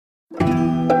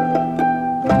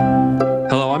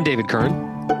Hello, I'm David Kern.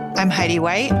 I'm Heidi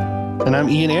White. And I'm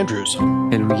Ian Andrews.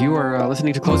 And you are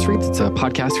listening to Close Reads. It's a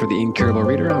podcast for the incurable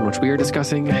reader on which we are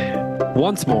discussing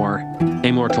once more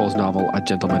Amor Towles' novel, A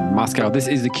Gentleman in Moscow. This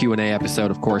is the Q&A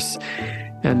episode, of course.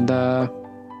 And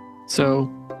so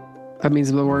that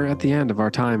means that we're at the end of our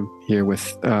time here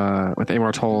with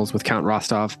Amor Towles, with Count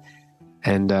Rostov,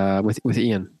 and with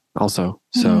Ian also.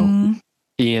 So,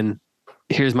 Ian,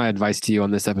 here's my advice to you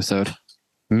on this episode.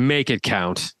 Make it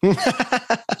count.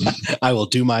 I will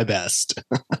do my best.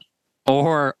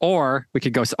 Or we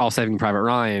could go all Saving Private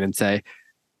Ryan and say,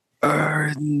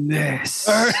 earn this.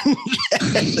 Earn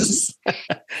this.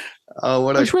 Oh,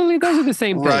 what Which really, those are the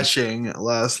same thing. Rushing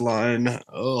last line.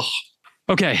 Oh.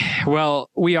 Okay, well,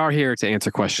 we are here to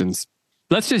answer questions.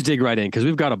 Let's just dig right in because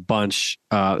we've got a bunch.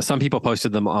 Some people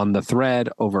posted them on the thread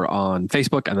over on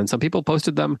Facebook, and then some people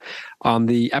posted them on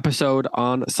the episode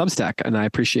on Substack. And I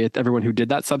appreciate everyone who did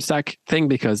that Substack thing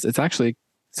because it's actually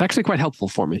quite helpful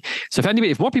for me. So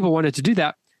if more people wanted to do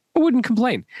that, I wouldn't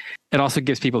complain. It also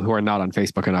gives people who are not on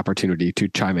Facebook an opportunity to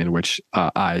chime in, which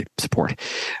I support.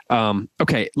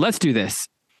 Okay, let's do this.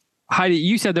 Heidi,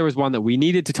 you said there was one that we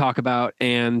needed to talk about,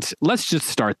 and let's just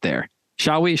start there.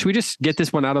 Shall we? Should we just get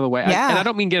this one out of the way? Yeah. And I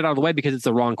don't mean get it out of the way because it's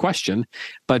the wrong question,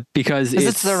 but because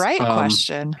it's the right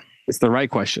question. It's the right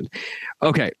question.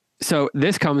 Okay, so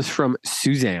this comes from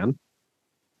Suzanne.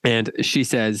 And she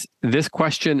says, this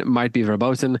question might be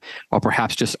verboten or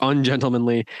perhaps just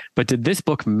ungentlemanly, but did this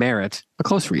book merit a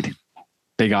close read?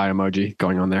 Big eye emoji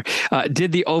going on there.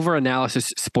 Did the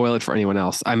over-analysis spoil it for anyone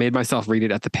else? I made myself read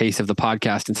it at the pace of the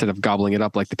podcast instead of gobbling it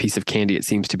up like the piece of candy it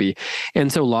seems to be,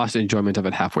 and so lost enjoyment of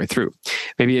it halfway through.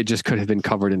 Maybe it just could have been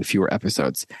covered in fewer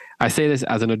episodes. I say this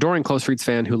as an adoring Close Reads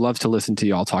fan who loves to listen to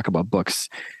y'all talk about books.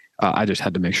 I just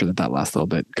had to make sure that last little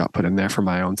bit got put in there for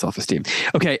my own self-esteem.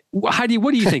 Okay, Heidi,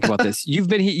 what do you think about this? You've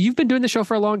been doing the show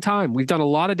for a long time. We've done a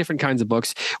lot of different kinds of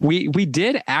books. We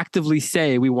did actively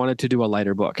say we wanted to do a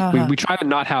lighter book. Uh-huh. We try to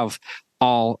not have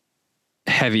all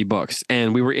heavy books,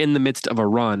 and we were in the midst of a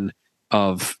run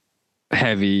of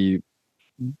heavy,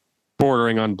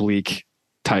 bordering on bleak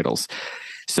titles.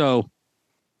 So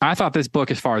I thought this book,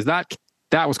 as far as that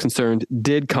was concerned,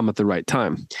 did come at the right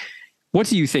time. What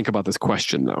do you think about this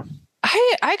question, though?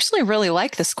 I actually really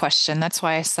like this question. That's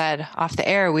why I said off the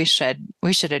air we should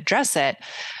address it.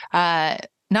 Not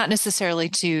necessarily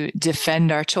to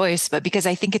defend our choice, but because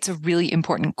I think it's a really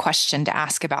important question to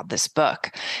ask about this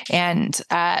book. And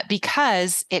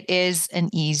because it is an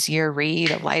easier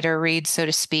read, a lighter read, so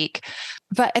to speak.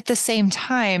 But at the same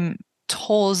time,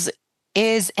 Towles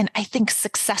is, and I think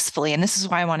successfully, and this is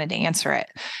why I wanted to answer it,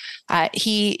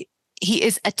 he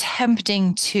is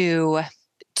attempting to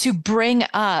bring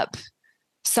up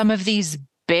some of these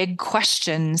big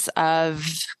questions of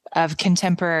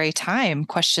contemporary time,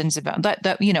 questions about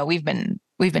that we've been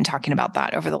talking about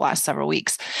that over the last several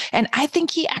weeks, and I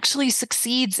think he actually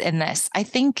succeeds in this. I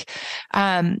think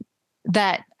doesn't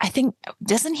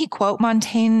he quote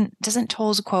Montaigne? Doesn't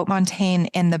Towles quote Montaigne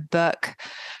in the book?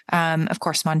 Of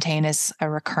course, Montaigne is a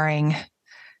recurring,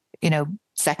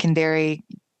 secondary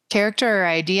character or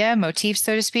idea, motif,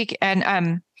 so to speak.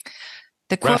 And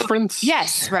the quote, reference?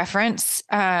 Yes, reference.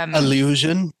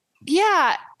 Allusion?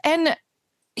 Yeah. And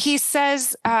he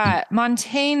says,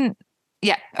 Montaigne,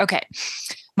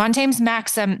 Montaigne's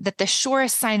maxim that the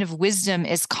surest sign of wisdom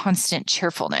is constant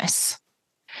cheerfulness.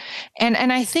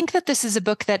 And I think that this is a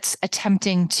book that's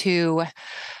attempting to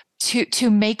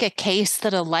make a case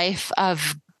that a life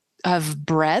of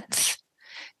breadth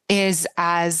is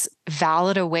as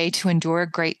valid a way to endure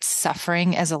great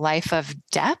suffering as a life of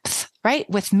depth, right?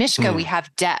 With Mishka, we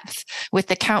have depth. With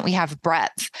the Count, we have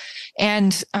breadth.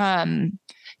 But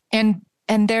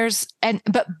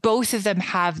both of them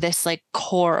have this like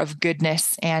core of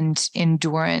goodness and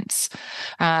endurance,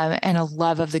 and a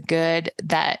love of the good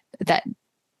that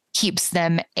keeps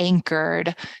them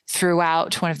anchored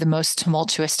throughout one of the most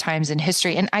tumultuous times in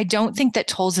history. And I don't think that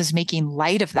Towles is making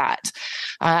light of that.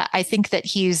 I think that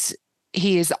he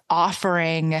is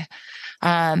offering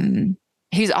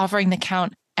the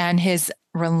Count and his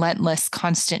relentless,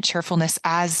 constant cheerfulness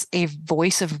as a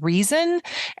voice of reason,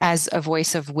 as a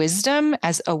voice of wisdom,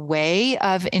 as a way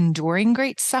of enduring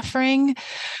great suffering,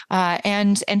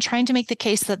 and trying to make the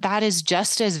case that that is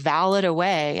just as valid a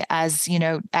way as,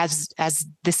 as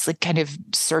this like kind of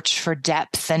search for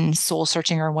depth and soul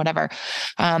searching or whatever.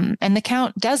 And the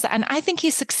Count does that. And I think he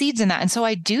succeeds in that. And so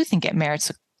I do think it merits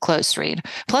a close read,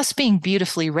 plus being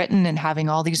beautifully written and having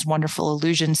all these wonderful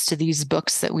allusions to these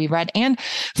books that we read and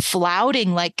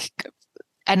flouting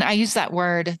and I use that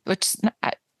word, which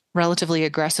relatively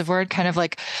aggressive word, kind of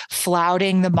like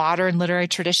flouting the modern literary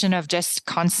tradition of just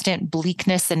constant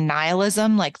bleakness and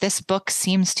nihilism. Like this book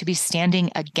seems to be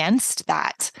standing against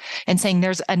that and saying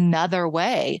there's another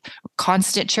way.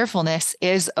 Constant cheerfulness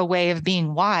is a way of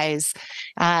being wise.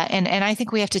 And I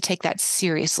think we have to take that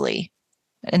seriously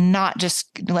and not just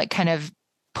like kind of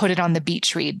put it on the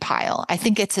beach read pile. I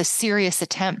think it's a serious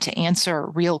attempt to answer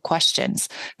real questions.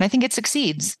 And I think it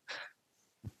succeeds.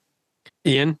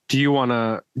 Ian, do you want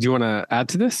to add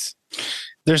to this?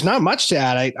 There's not much to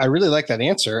add. I really like that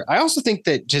answer. I also think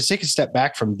that just take a step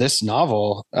back from this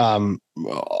novel, all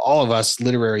of us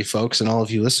literary folks and all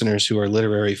of you listeners who are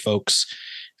literary folks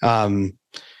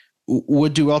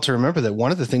would do well to remember that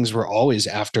one of the things we're always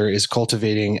after is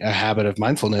cultivating a habit of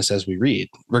mindfulness as we read,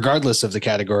 regardless of the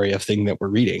category of thing that we're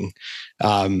reading.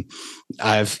 I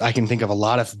can think of a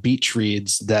lot of beach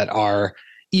reads that are,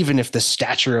 even if the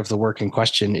stature of the work in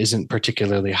question isn't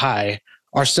particularly high,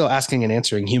 are still asking and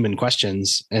answering human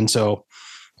questions. And so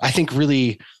I think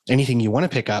really anything you want to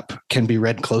pick up can be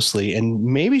read closely and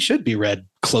maybe should be read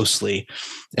closely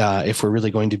if we're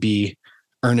really going to be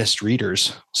earnest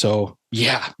readers. So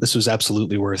yeah, this was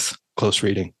absolutely worth close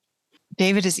reading.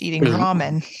 David is eating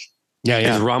ramen. Yeah.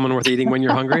 Is ramen worth eating when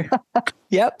you're hungry?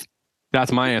 Yep.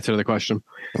 That's my answer to the question.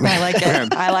 I like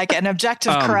it. I like it. An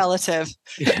objective correlative.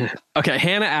 Okay.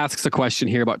 Hannah asks a question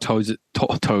here about Towles'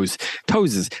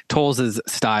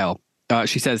 style.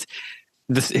 She says,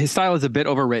 his style is a bit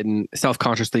overwritten,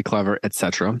 self-consciously clever,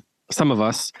 etc. Some of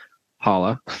us,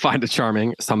 Hala, find it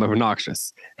charming, some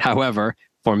obnoxious. However,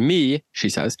 for me, she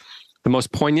says, the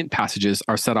most poignant passages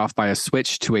are set off by a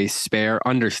switch to a spare,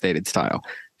 understated style,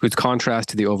 whose contrast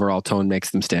to the overall tone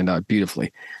makes them stand out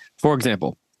beautifully. For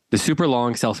example, the super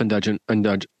long, self-indulgent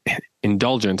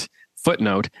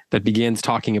footnote that begins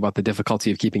talking about the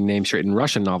difficulty of keeping names straight in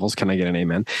Russian novels, can I get an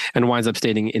amen, and winds up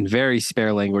stating in very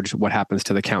spare language what happens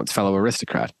to the Count's fellow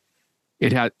aristocrat.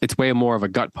 It's way more of a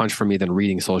gut punch for me than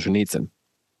reading Solzhenitsyn.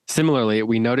 Similarly,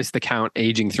 we notice the Count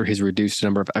aging through his reduced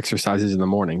number of exercises in the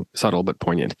morning, subtle but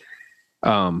poignant.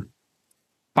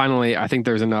 Finally, I think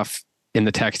there's enough in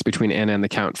the text between Anna and the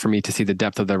Count for me to see the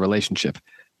depth of their relationship.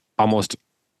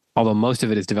 Although most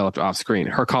of it is developed off screen.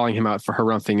 Her calling him out for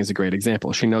harumphing is a great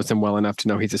example. She knows him well enough to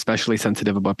know he's especially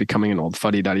sensitive about becoming an old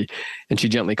fuddy-duddy, and she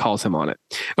gently calls him on it.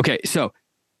 Okay, so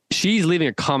she's leaving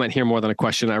a comment here more than a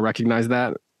question. I recognize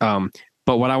that.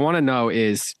 But what I want to know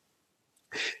is,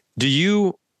 do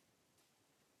you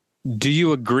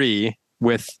agree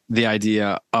with the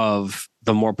idea of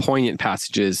the more poignant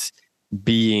passages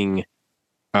being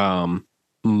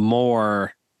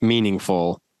more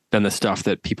meaningful than the stuff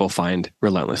that people find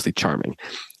relentlessly charming?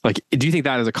 Like, do you think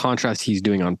that is a contrast he's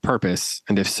doing on purpose?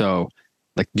 And if so,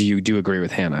 like, do you agree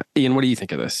with Hannah? Ian, what do you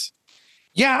think of this?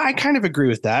 Yeah, I kind of agree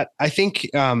with that. I think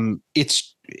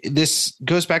this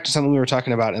goes back to something we were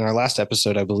talking about in our last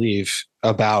episode, I believe,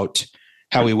 about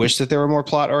how we wish that there were more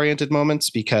plot-oriented moments,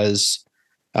 because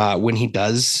when he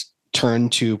does turn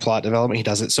to plot development, he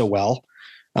does it so well,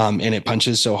 and it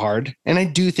punches so hard. And I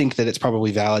do think that it's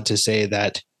probably valid to say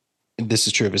that this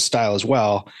is true of his style as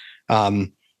well.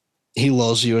 He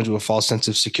lulls you into a false sense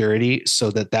of security so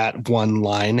that one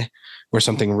line where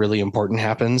something really important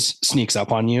happens sneaks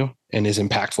up on you and is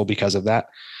impactful because of that.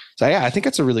 So yeah, I think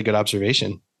that's a really good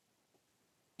observation.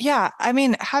 Yeah. I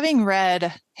mean, having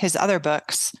read his other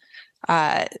books,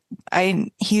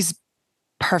 he's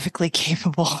perfectly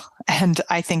capable and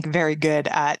I think very good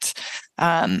at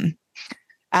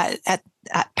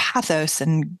pathos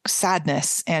and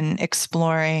sadness and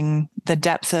exploring the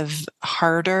depth of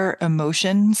harder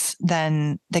emotions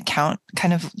than the Count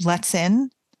kind of lets in.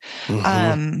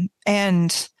 Mm-hmm.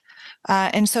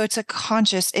 And so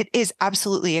it is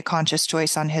absolutely a conscious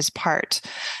choice on his part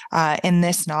in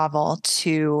this novel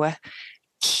to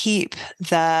keep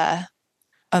the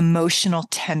emotional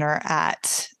tenor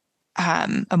at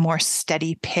a more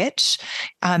steady pitch,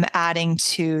 adding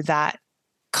to that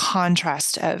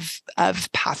contrast of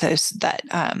pathos that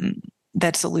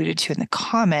that's alluded to in the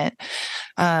comment.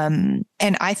 And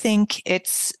I think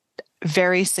it's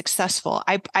very successful.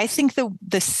 I think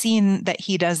the scene that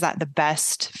he does that the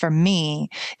best for me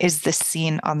is the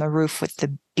scene on the roof with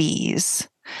the bees.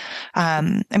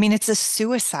 I mean, it's a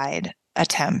suicide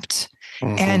attempt,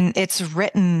 mm-hmm. and it's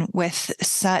written with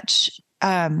such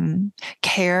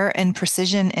care and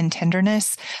precision and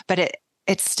tenderness, but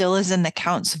it still is in the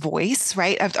Count's voice,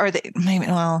 right? Or maybe,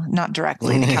 well, not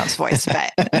directly the Count's voice,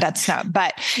 but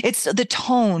but it's the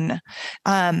tone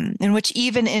in which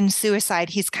even in suicide,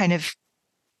 he's kind of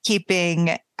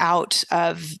keeping out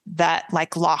of that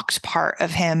like locked part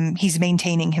of him. He's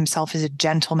maintaining himself as a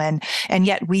gentleman. And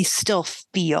yet we still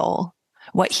feel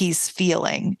what he's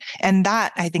feeling. And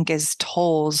that, I think, is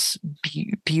Toll's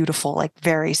beautiful, like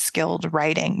very skilled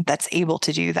writing that's able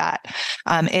to do that.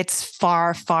 It's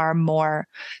far, far more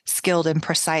skilled and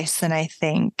precise than I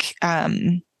think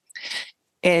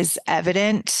is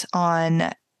evident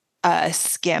on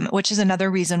Skim, which is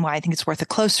another reason why I think it's worth a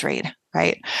close read,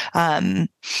 right? That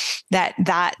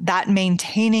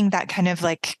maintaining that kind of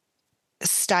like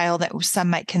style that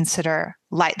some might consider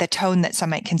light, the tone that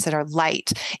some might consider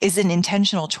light, is an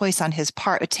intentional choice on his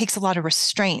part. It takes a lot of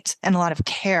restraint and a lot of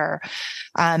care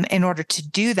in order to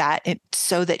do that,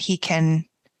 so that he can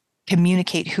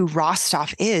communicate who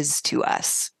Rostov is to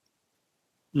us.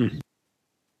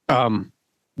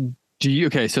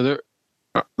 Okay, so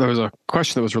there was a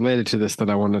question that was related to this that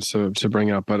I wanted to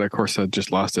bring up, but of course I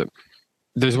just lost it.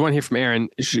 There's one here from Erin.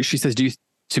 She says, to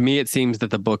me, it seems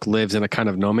that the book lives in a kind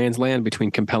of no man's land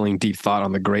between compelling deep thought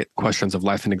on the great questions of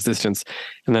life and existence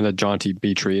and then a jaunty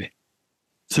beach read.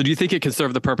 So do you think it can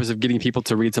serve the purpose of getting people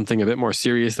to read something a bit more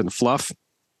serious than fluff,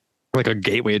 like a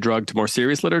gateway drug to more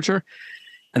serious literature?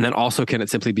 And then also, can it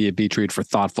simply be a beach read for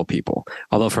thoughtful people?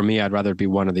 Although for me, I'd rather be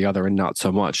one or the other and not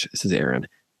so much, says Erin.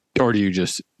 Or do you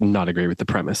just not agree with the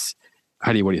premise?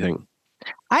 What do you think?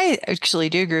 I actually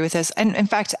do agree with this. And in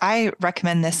fact, I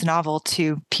recommend this novel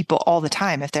to people all the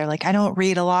time. If they're like, I don't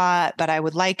read a lot, but I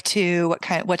would like to,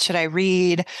 what should I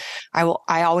read?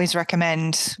 I always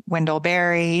recommend Wendell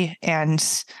Berry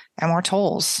and Amor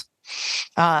Towles.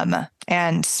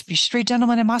 And you should read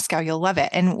Gentleman in Moscow. You'll love it.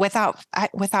 And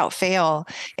without fail,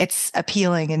 it's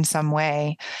appealing in some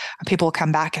way. People will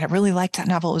come back and I really liked that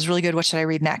novel. It was really good. What should I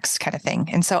read next? Kind of thing.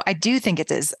 And so I do think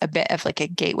it is a bit of like a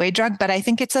gateway drug, but I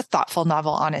think it's a thoughtful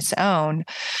novel on its own.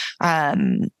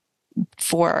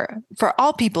 For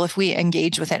all people, if we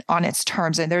engage with it on its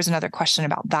terms. And there's another question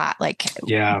about that.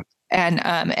 Yeah.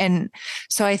 And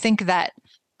so I think that,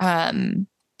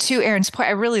 to Erin's point,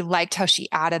 I really liked how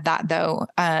she added that, though.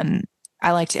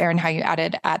 I liked, Erin, how you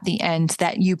added at the end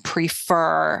that you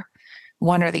prefer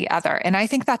one or the other. And I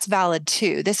think that's valid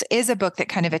too. This is a book that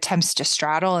kind of attempts to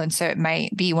straddle. And so it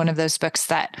might be one of those books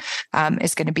that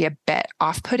is going to be a bit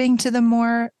off-putting to the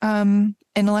more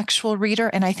intellectual reader.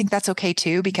 And I think that's okay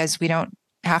too, because we don't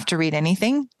have to read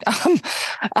anything. I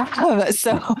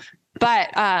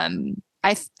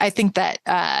think that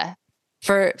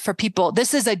for people,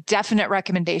 this is a definite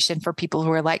recommendation for people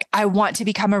who are like, I want to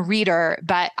become a reader,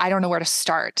 but I don't know where to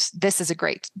start. This is a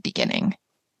great beginning.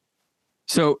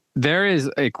 So there is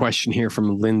a question here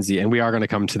from Lindsay, and we are going to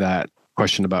come to that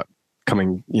question about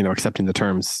accepting the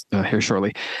terms here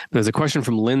shortly. But there's a question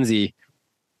from Lindsay.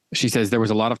 She says, there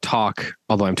was a lot of talk,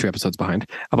 although I'm 2 episodes behind,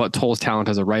 about Toll's talent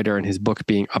as a writer and his book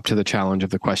being up to the challenge of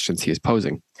the questions he is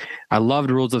posing. I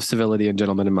loved Rules of Civility and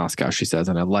Gentleman in Moscow, she says,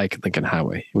 and I like Lincoln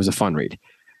Highway. It was a fun read.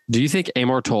 Do you think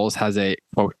Amor Towles has a,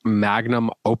 quote, magnum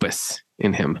opus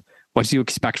in him? What do you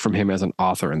expect from him as an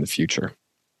author in the future?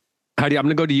 Heidi, I'm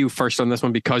going to go to you first on this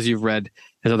one because you've read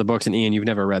his other books, and Ian, you've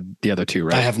never read the other 2,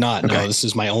 right? I have not. Okay. No, this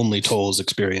is my only Towles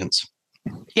experience.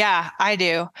 Yeah, I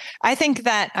do. I think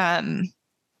that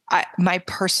my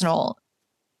personal,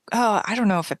 I don't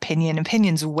know if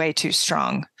opinion's way too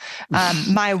strong.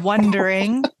 My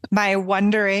wondering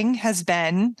has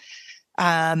been,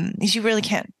 you really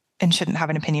can't and shouldn't have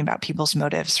an opinion about people's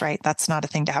motives, right? That's not a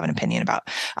thing to have an opinion about.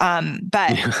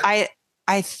 But yeah.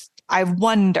 I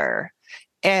wonder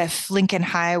if Lincoln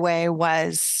Highway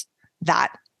was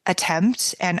that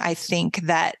attempt. And I think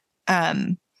that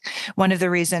one of the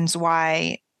reasons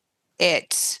why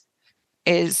it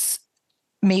is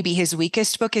maybe his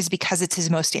weakest book is because it's his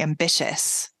most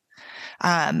ambitious.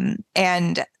 And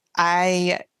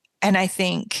I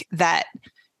think that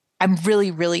I'm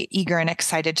really, really eager and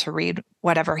excited to read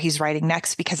whatever he's writing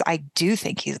next, because I do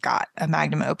think he's got a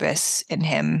magnum opus in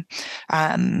him.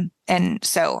 And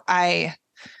so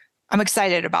I'm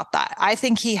excited about that. I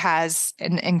think he has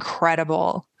an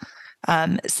incredible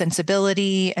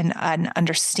sensibility and an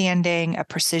understanding, a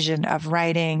precision of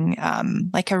writing,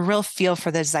 like a real feel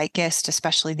for the zeitgeist,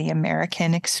 especially the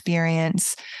American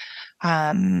experience.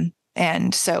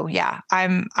 And so, yeah,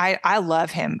 I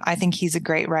love him. I think he's a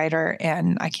great writer,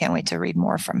 and I can't wait to read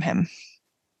more from him.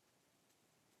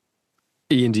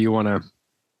 Ian, do you want to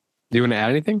add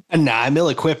anything? No, I'm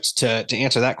ill-equipped to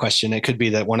answer that question. It could be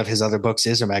that one of his other books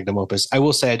is a magnum opus. I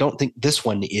will say I don't think this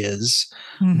one is,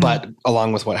 but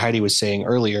along with what Heidi was saying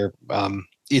earlier,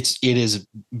 it is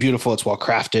beautiful. It's well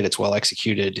crafted. It's well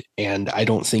executed. And I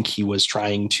don't think he was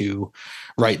trying to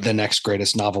write the next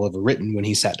greatest novel ever written when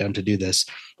he sat down to do this,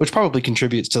 which probably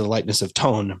contributes to the lightness of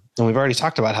tone. And we've already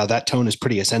talked about how that tone is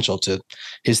pretty essential to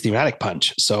his thematic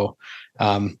punch. So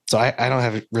I don't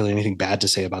have really anything bad to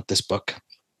say about this book.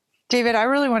 David, I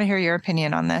really want to hear your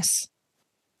opinion on this.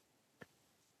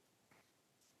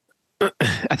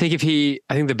 I think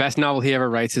the best novel he ever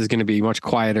writes is going to be much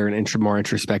quieter and more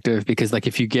introspective, because like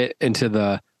if you get into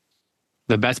the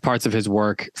best parts of his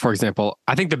work, for example,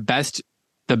 I think the best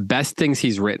things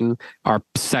he's written are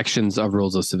sections of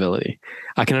Rules of Civility.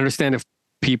 I can understand if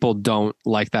people don't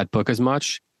like that book as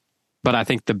much, but I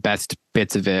think the best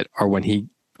bits of it are when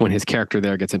his character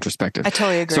there gets introspective. I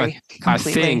totally agree. So I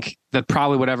think that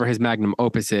probably whatever his magnum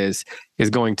opus is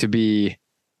going to be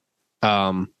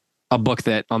a book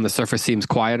that on the surface seems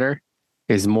quieter,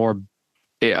 it's more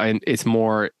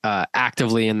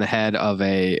actively in the head of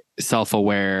a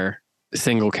self-aware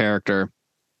single character,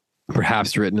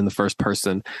 perhaps written in the first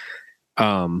person.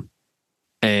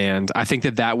 And I think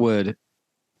that would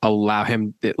allow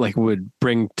him, would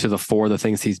bring to the fore the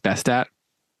things he's best at.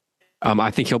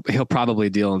 I think he'll probably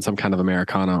deal in some kind of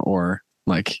Americana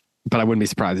but I wouldn't be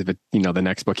surprised if it, the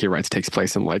next book he writes takes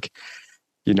place in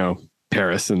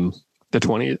Paris in the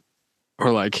 20s,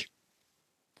 or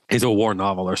is a war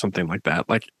novel or something like that.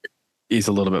 Like he's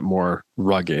a little bit more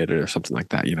rugged or something like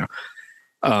that,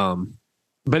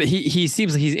 But he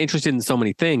seems like he's interested in so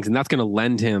many things, and that's going to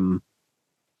lend him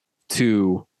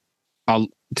to a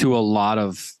lot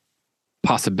of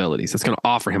possibilities. It's going to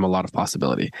offer him a lot of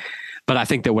possibility. But I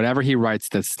think that whatever he writes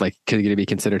that's going to be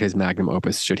considered his magnum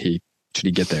opus, should he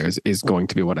get there, is going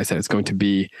to be what I said. It's going to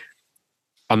be,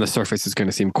 on the surface, it's going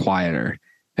to seem quieter,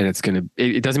 and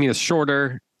it doesn't mean it's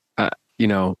shorter. Maybe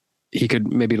it'll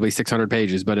be 600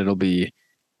 pages, but it'll be,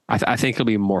 I think it'll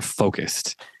be more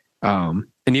focused. And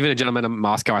even A Gentleman in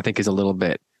Moscow, I think is a little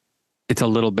bit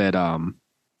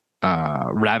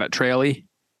rabbit traily,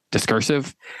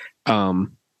 discursive,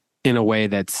 in a way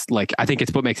that's I think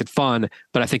it's what makes it fun,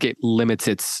 but I think it limits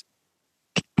its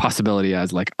possibility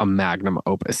as a magnum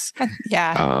opus.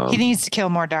 Yeah. He needs to kill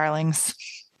more darlings.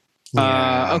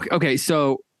 Yeah. Okay.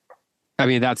 So, I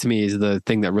mean, that to me is the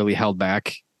thing that really held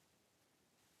back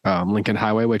Lincoln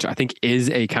Highway, which I think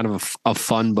is a kind of a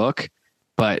fun book,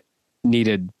 but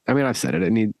needed. I mean, I've said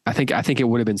it. I think it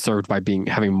would have been served by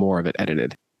having more of it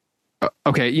edited.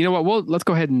 Okay, you know what? Let's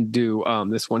go ahead and do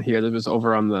this one here. That was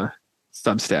over on the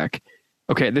Substack.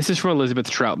 Okay, this is from Elizabeth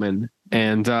Troutman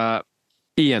and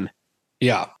Ian.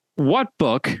 Yeah. What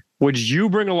book would you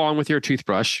bring along with your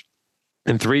toothbrush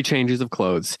and 3 changes of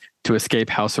clothes to escape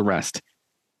house arrest?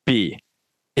 B.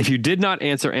 If you did not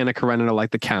answer Anna Karenina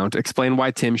like the Count, explain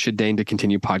why Tim should deign to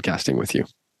continue podcasting with you.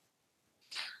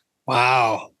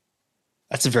 Wow.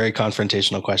 That's a very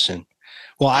confrontational question.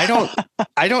 Well, I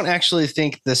don't actually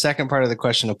think the second part of the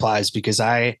question applies, because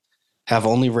I have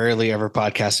only rarely ever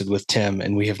podcasted with Tim,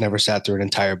 and we have never sat through an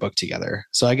entire book together.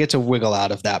 So I get to wiggle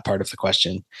out of that part of the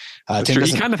question. Tim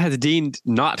he kind of has deigned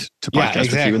not to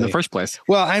podcast with you in the first place.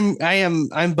 Well,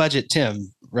 I'm budget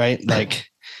Tim, right?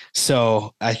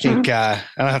 So I think I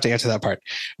don't have to answer that part.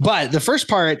 But the first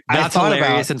part, that's I thought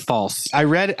hilarious about, and false. I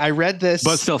read this,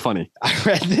 but still funny. I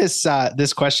read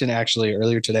this question actually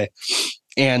earlier today,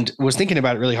 and was thinking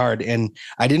about it really hard. And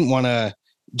I didn't want to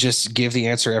just give the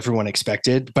answer everyone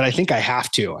expected, but I think I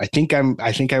have to. I think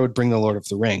I would bring The Lord of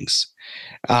the Rings.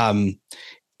 And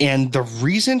the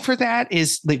reason for that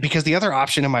is because the other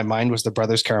option in my mind was the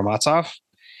Brothers Karamazov.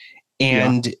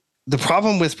 And the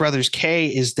problem with Brothers K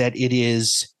is that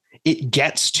it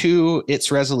gets to its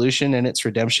resolution and its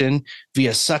redemption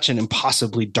via such an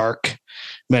impossibly dark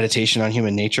meditation on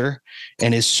human nature,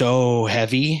 and is so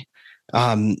heavy.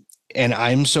 And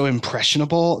I'm so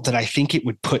impressionable that I think it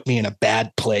would put me in a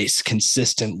bad place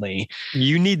consistently.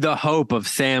 You need the hope of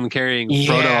Sam carrying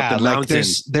Frodo up the mountain.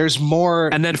 There's more,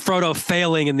 and then Frodo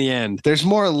failing in the end. There's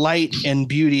more light and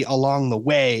beauty along the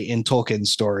way in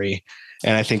Tolkien's story,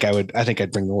 and I think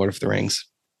I'd bring The Lord of the Rings.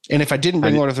 And if I didn't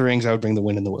bring Lord of the Rings, I would bring The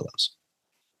Wind in the Willows.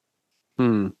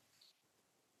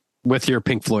 With your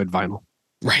Pink Floyd vinyl,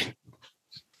 right?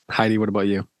 Heidi, what about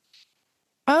you?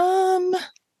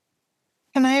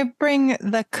 Can I bring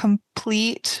the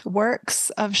complete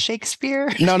works of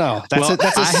Shakespeare? No.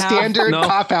 That's a standard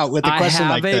cop out with a question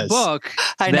like this. I have a book.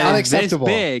 I know. Unacceptable.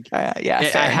 This big.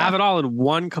 I have it all in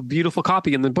one beautiful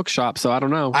copy in the bookshop. So I don't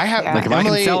know. I have if I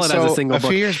can sell it as a single book.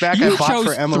 A few years back, you I bought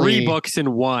for Emily 3 books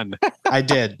in one. I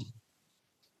did.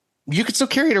 You could still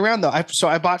carry it around though.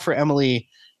 I bought for Emily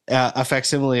a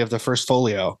facsimile of the first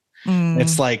folio.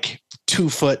 It's 2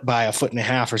 foot by 1.5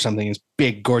 feet or something. It's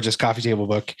big, gorgeous coffee table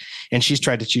book. And she's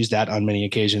tried to choose that on many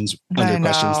occasions under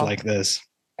questions like this.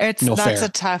 That's a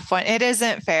tough one. It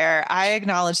isn't fair. I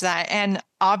acknowledge that. And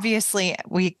obviously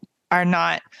we are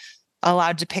not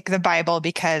allowed to pick the Bible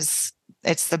because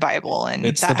it's the Bible, and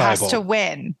It's that the has Bible. to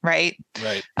win, right?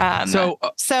 Right.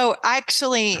 So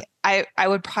actually, I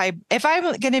would probably, if I'm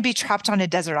going to be trapped on a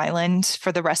desert island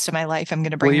for the rest of my life, I'm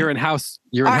going to bring You're in house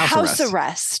house arrest.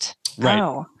 arrest. Right.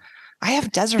 Oh, I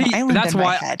have desert See, island that's in my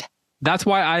why- head. That's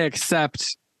why I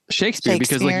accept Shakespeare,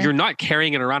 because like Shakespeare. you're not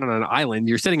carrying it around on an island.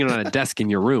 You're sitting it on a desk in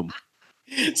your room.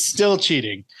 Still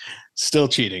cheating.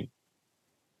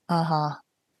 Uh-huh.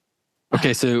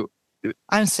 Okay, so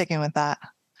I'm sticking with that.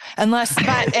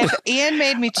 But if Ian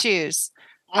made me choose,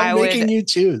 I'm making you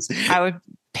choose. I would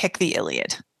pick the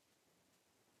Iliad.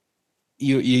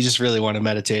 You just really want to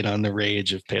meditate on the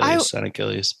rage of Peleus and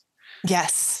Achilles.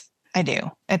 Yes, I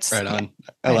do. It's Right on. yeah,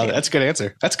 I love do. it. That's a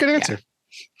good answer.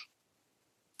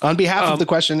 On behalf of the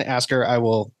question asker, I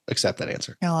will accept that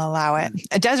answer. I'll allow it.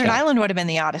 A desert island would have been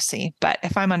the Odyssey, but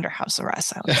if I'm under house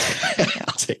arrest, I would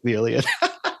I'll take the Iliad.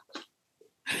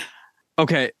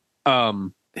 okay,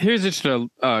 here's just a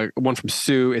one from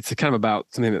Sue. It's kind of about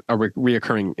something that a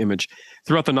reoccurring image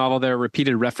throughout the novel. There are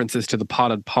repeated references to the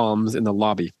potted palms in the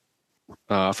lobby.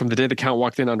 From the day the Count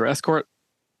walked in under escort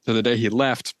to the day he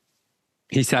left,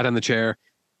 he sat in the chair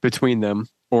between them,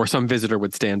 or some visitor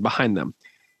would stand behind them.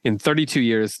 In 32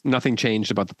 years, nothing changed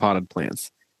about the potted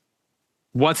plants.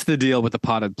 What's the deal with the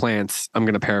potted plants? I'm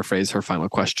going to paraphrase her final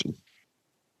question.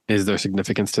 Is there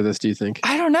significance to this, do you think?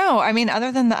 I don't know. I mean,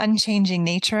 other than the unchanging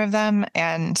nature of them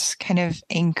and kind of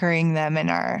anchoring them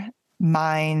in our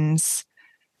minds,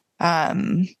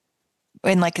 in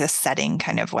like the setting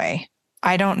kind of way.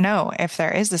 I don't know if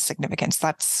there is a significance.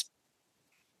 That's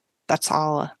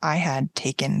all I had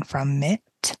taken from it.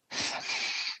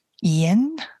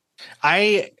 Ian?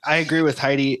 I agree with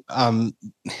Heidi. I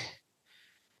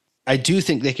do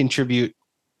think they contribute,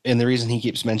 and the reason he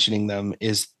keeps mentioning them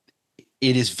is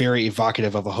it is very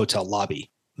evocative of a hotel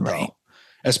lobby, Right. though,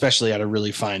 especially at a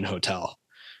really fine hotel.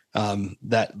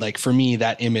 That, like, for me,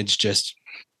 that image just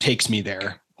takes me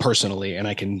there personally, and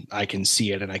I can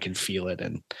see it and I can feel it,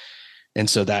 and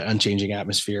so that unchanging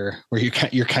atmosphere where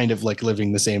you're kind of like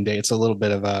living the same day. It's a little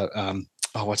bit of a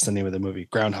what's the name of the movie?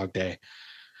 Groundhog Day.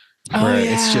 Where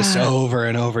it's just over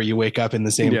and over. You wake up in the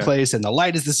same place, and the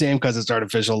light is the same because it's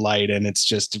artificial light, and it's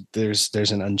just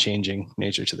there's an unchanging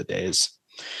nature to the days.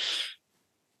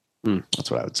 That's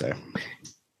what I would say.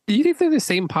 Do you think they're the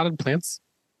same potted plants?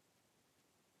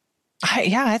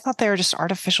 I thought they were just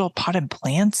artificial potted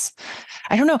plants.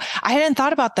 I don't know. I hadn't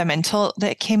thought about them until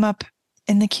that came up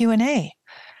in the Q&A.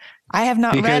 I have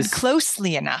not read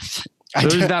closely enough. I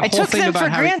took them for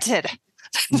granted.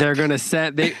 They're going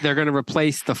to they're going to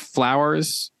replace the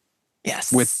flowers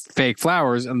with fake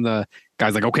flowers. And the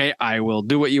guy's like, okay, I will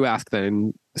do what you ask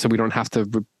then. So we don't have to.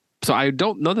 So I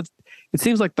don't know that it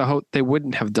seems like they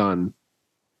wouldn't have done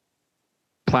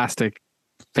plastic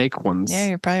fake ones. Yeah,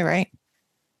 you're probably right.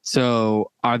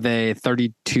 So are they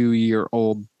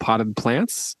 32-year-old potted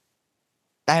plants?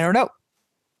 I don't know.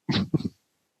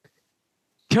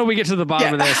 Can we get to the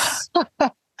bottom of this?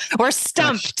 We're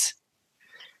stumped.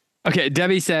 Okay,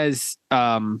 Debbie says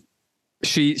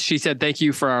she said thank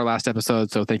you for our last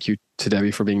episode, so thank you to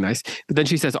Debbie for being nice. But then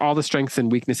she says all the strengths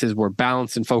and weaknesses were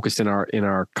balanced and focused in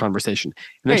our conversation.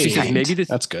 And then she says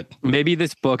that's good. Maybe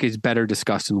this book is better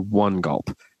discussed in one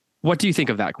gulp. What do you think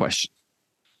of that question?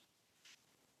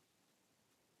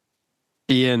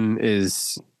 Ian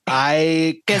is.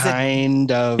 He's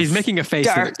making a face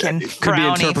dark that and could be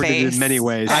interpreted face. in many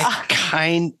ways.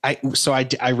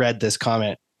 I read this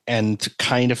comment and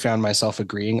kind of found myself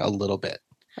agreeing a little bit.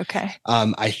 Okay.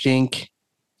 I think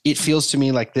it feels to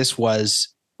me like this was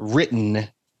written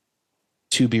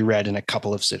to be read in a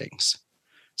couple of sittings.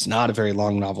 It's not a very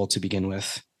long novel to begin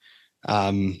with.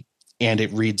 And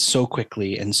it reads so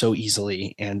quickly and so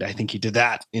easily. And I think he did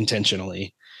that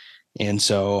intentionally. And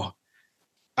so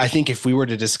I think if we were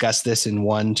to discuss this in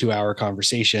 1-2 hour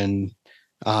conversation,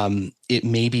 it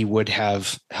maybe would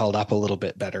have held up a little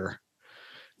bit better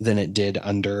than it did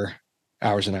under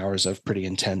hours and hours of pretty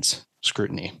intense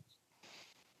scrutiny.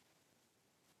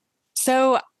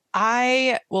 So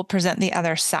I will present the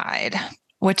other side,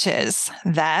 which is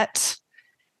that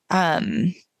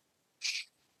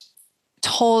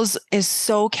Towles is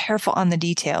so careful on the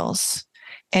details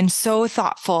and so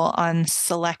thoughtful on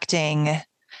selecting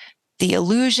the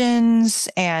illusions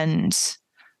and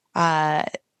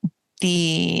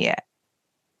the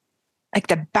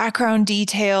background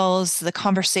details, the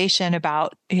conversation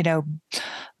about,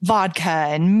 vodka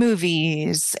and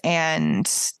movies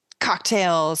and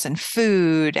cocktails and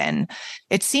food. And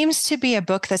it seems to be a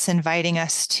book that's inviting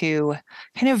us to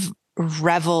kind of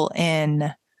revel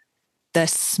in the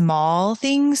small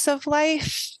things of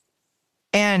life,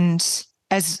 and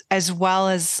as well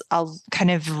as a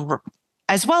kind of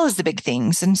as well as the big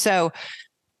things. And so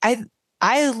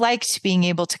I liked being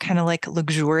able to kind of like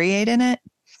luxuriate in it,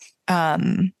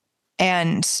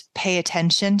 and pay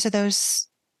attention to those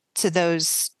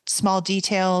small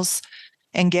details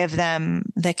and give them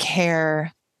the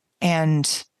care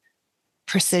and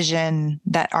precision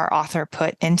that our author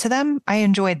put into them. I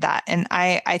enjoyed that. And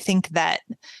I think that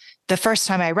the first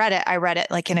time I read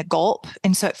it like in a gulp.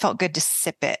 And so it felt good to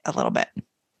sip it a little bit.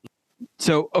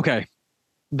 So, okay.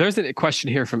 There's a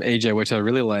question here from AJ, which I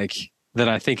really like, that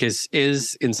I think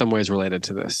is in some ways related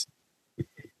to this.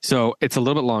 So it's a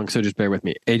little bit long, so just bear with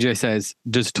me. AJ says,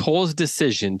 does Toll's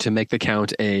decision to make the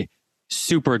Count a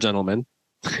super gentleman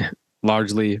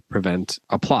largely prevent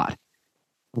a plot?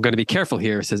 I'm going to be careful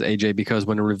here, says AJ, because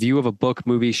when a review of a book,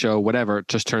 movie, show, whatever,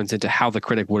 just turns into how the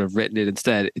critic would have written it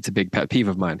instead, it's a big pet peeve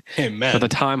of mine. Amen. But the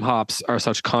time hops are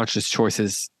such conscious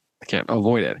choices, I can't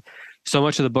avoid it. So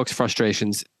much of the book's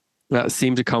frustrations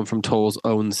seem to come from Toll's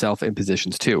own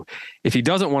self-impositions too. If he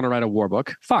doesn't want to write a war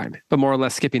book, fine. But more or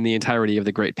less skipping the entirety of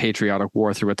the Great Patriotic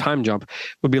War through a time jump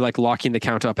would be like locking the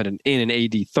Count up in an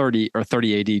AD 30 or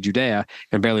 30 AD Judea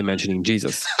and barely mentioning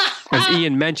Jesus. As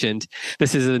Ian mentioned,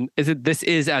 this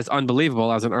is as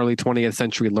unbelievable as an early 20th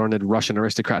century learned Russian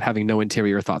aristocrat having no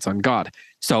interior thoughts on God.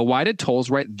 So why did Tolles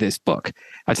write this book?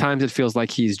 At times it feels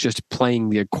like he's just playing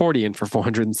the accordion for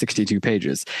 462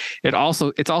 pages. It's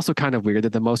also kind of weird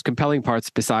that the most compelling parts,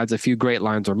 besides a few great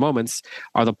lines or moments,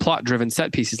 are the plot-driven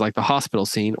set pieces like the hospital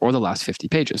scene or the last 50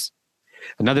 pages.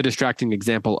 Another distracting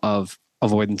example of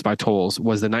avoidance by Tolles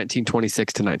was the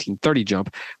 1926 to 1930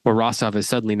 jump, where Rostov is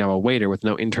suddenly now a waiter with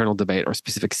no internal debate or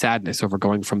specific sadness over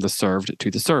going from the served to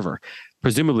the server,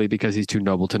 presumably because he's too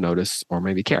noble to notice or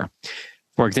maybe care.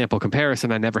 For example,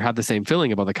 comparison, I never had the same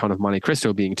feeling about the Count of Monte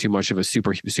Cristo being too much of a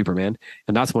Superman,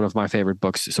 and that's one of my favorite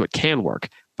books, so it can work.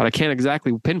 But I can't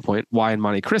exactly pinpoint why in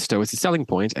Monte Cristo it's a selling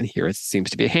point, and here it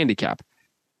seems to be a handicap.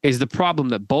 Is the problem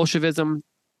that Bolshevism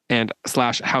and /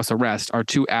 house arrest are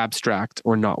too abstract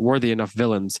or not worthy enough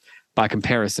villains by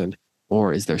comparison,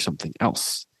 or is there something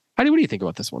else? Heidi, what do you think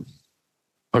about this one?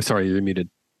 Oh, sorry, you're muted.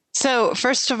 So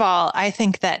first of all, I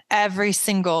think that every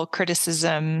single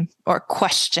criticism or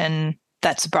question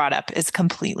that's brought up is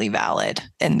completely valid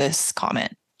in this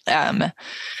comment.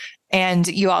 And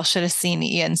you all should have seen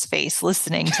Ian's face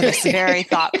listening to this very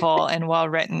thoughtful and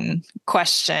well-written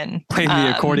question. Playing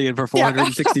the accordion for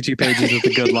 462 pages with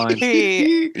a good line.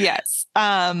 Yes.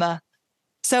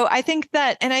 So I think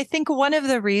that, and I think one of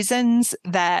the reasons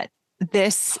that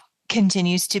this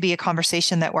continues to be a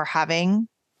conversation that we're having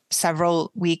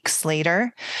several weeks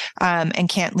later, and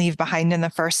can't leave behind in the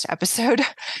first episode,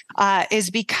 is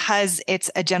because it's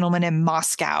A Gentleman in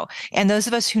Moscow. And those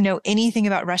of us who know anything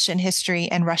about Russian history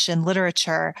and Russian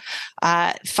literature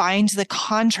find the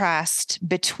contrast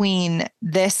between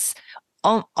this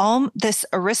this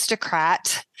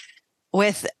aristocrat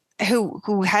with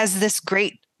who has this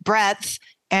great breadth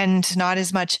and not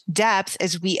as much depth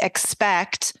as we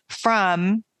expect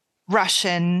from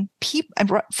Russian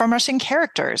people, from Russian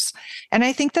characters. And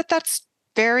I think that that's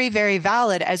very, very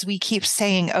valid, as we keep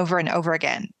saying over and over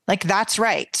again. Like, that's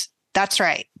right. That's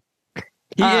right.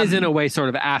 He is in a way sort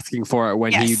of asking for it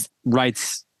when he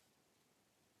writes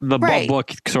the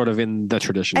book sort of in the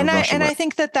tradition of Russian. And I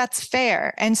think that that's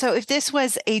fair. And so if this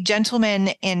was A Gentleman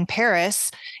in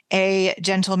Paris, A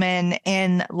Gentleman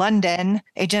in London,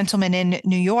 A Gentleman in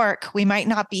New York, we might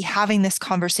not be having this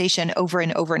conversation over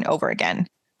and over and over again.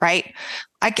 Right.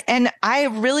 I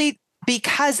really,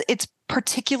 because it's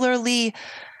particularly,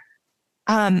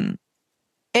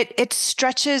 it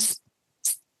stretches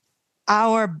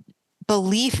our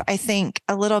belief, I think,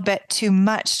 a little bit too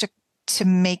much to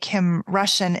make him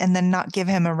Russian and then not give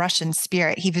him a Russian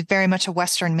spirit. He was very much a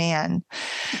Western man.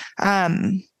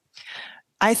 I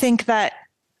think that,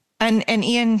 and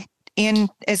Ian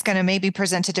is going to maybe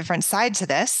present a different side to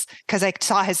this, because I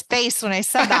saw his face when I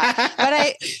said that.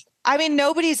 But I mean,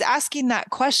 nobody's asking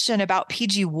that question about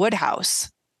P.G.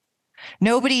 Wodehouse.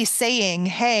 Nobody's saying,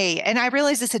 hey, and I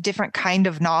realize it's a different kind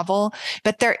of novel,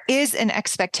 but there is an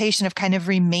expectation of kind of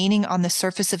remaining on the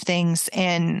surface of things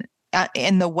in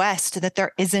the West that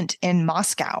there isn't in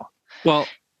Moscow. Well,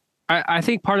 I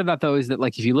think part of that, though, is that,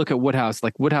 like, if you look at Wodehouse,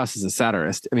 like, Wodehouse is a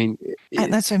satirist. I mean,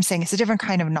 that's what I'm saying. It's a different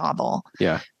kind of novel.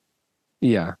 Yeah.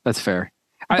 Yeah, that's fair.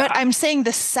 But I'm saying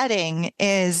the setting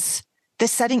is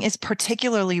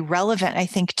particularly relevant, I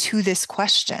think, to this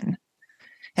question.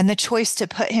 And the choice to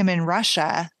put him in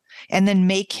Russia and then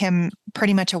make him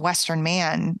pretty much a Western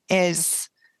man is,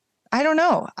 I don't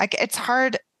know. It's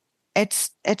hard.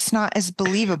 It's not as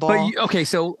believable. But okay,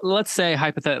 so let's say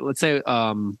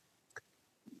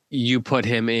you put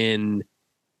him in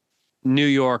New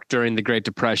York during the Great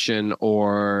Depression,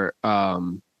 or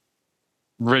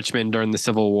Richmond during the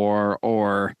Civil War,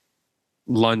 or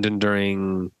London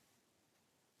during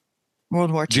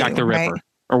World War II, Jack the Ripper, right?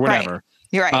 or whatever. Right.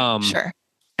 You're right. Sure.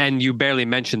 And you barely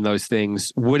mention those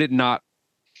things. Would it not?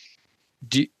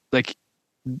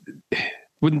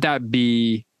 Wouldn't that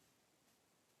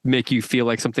make you feel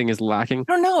like something is lacking?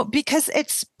 I don't know, because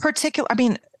it's particular. I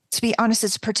mean, to be honest,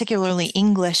 it's particularly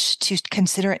English to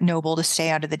consider it noble to stay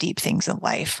out of the deep things of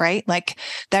life, right? Like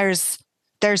there's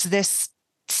this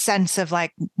sense of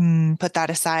like, put that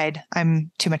aside.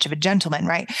 I'm too much of a gentleman,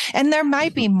 right? And there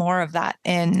might be more of that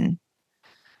in,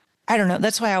 I don't know.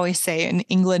 That's why I always say in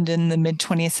England in the mid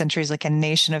 20th century is like a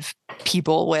nation of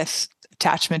people with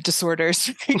attachment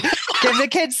disorders. Give the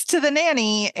kids to the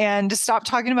nanny and stop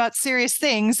talking about serious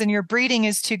things. And your breeding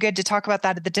is too good to talk about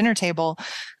that at the dinner table.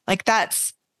 Like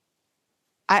that's,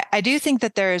 I do think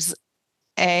that there's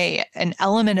an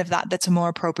element of that that's more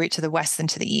appropriate to the West than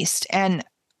to the East. And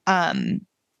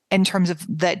in terms of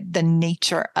the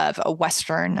nature of a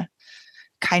Western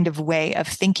kind of way of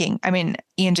thinking. I mean,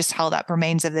 Ian just held up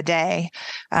Remains of the Day.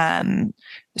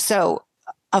 So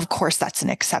of course that's an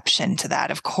exception to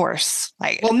that. Of course.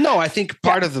 Well, no, I think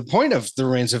part of the point of the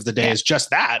Remains of the Day is just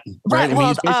that, right?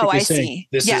 Well, I mean, he's see.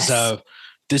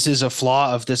 This is a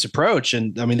flaw of this approach.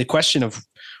 And I mean, the question of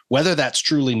whether that's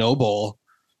truly noble,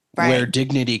 where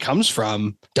dignity comes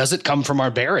from, does it come from our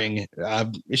bearing?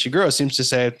 Ishiguro seems to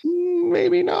say,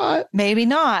 maybe not. Maybe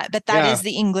not, but that is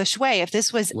the English way. If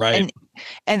this was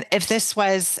and if this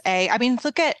was I mean,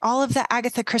 look at all of the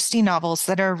Agatha Christie novels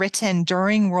that are written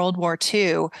during World War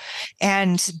II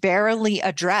and barely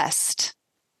addressed.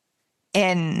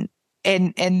 And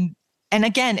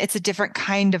again, it's a different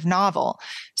kind of novel.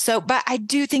 So, but I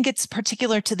do think it's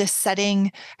particular to this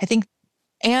setting. I think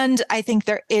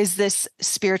there is this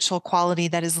spiritual quality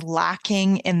that is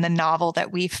lacking in the novel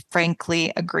that we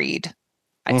frankly agreed.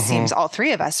 It seems all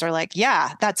three of us are like,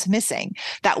 yeah, that's missing.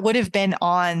 That would have been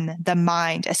on the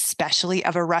mind, especially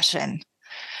of a Russian.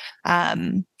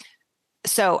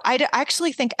 So I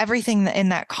actually think everything in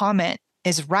that comment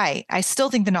is right. I still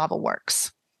think the novel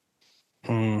works.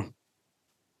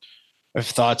 I have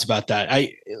thoughts about that.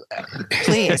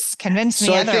 Please convince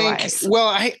me otherwise.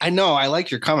 I know I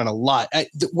like your comment a lot.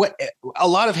 A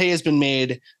lot of hay has been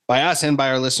made by us and by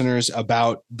our listeners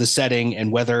about the setting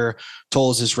and whether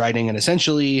Towles is writing an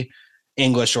essentially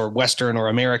English or Western or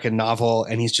American novel,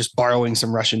 and he's just borrowing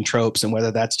some Russian tropes, and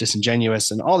whether that's disingenuous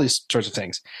and all these sorts of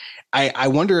things. I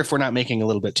wonder if we're not making a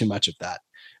little bit too much of that.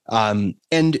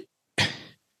 And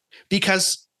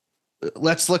because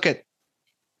let's look at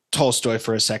Tolstoy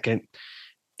for a second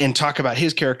and talk about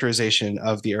his characterization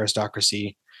of the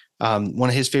aristocracy. One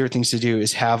of his favorite things to do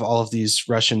is have all of these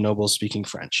Russian nobles speaking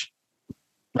French,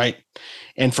 right?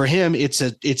 And for him,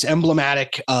 it's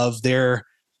emblematic of their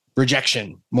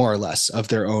rejection, more or less, of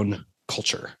their own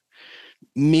culture.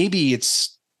 Maybe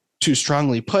it's too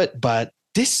strongly put, but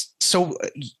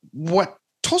what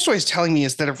Tolstoy is telling me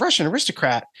is that a Russian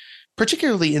aristocrat,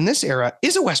 particularly in this era,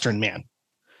 is a Western man.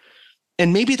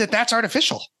 And maybe that's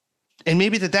artificial. And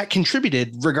maybe that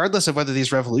contributed, regardless of whether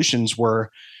these revolutions were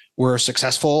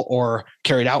successful or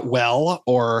carried out well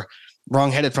or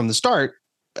wrongheaded from the start.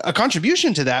 A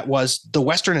contribution to that was the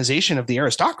Westernization of the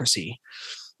aristocracy,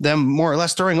 them more or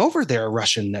less throwing over their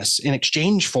Russianness in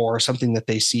exchange for something that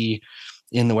they see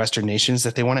in the Western nations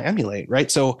that they want to emulate, right?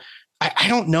 So I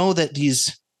don't know that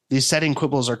these setting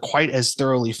quibbles are quite as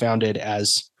thoroughly founded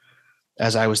as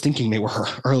I was thinking they were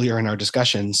earlier in our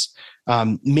discussions.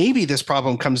 Maybe this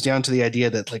problem comes down to the idea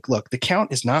that, like, look, the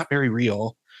Count is not very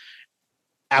real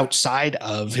outside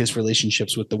of his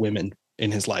relationships with the women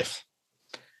in his life.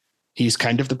 He's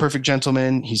kind of the perfect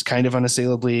gentleman. He's kind of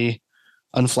unassailably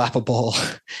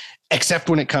unflappable, except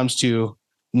when it comes to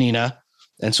Nina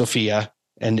and Sophia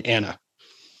and Anna.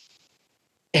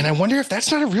 And I wonder if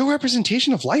that's not a real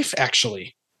representation of life,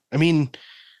 actually. I mean,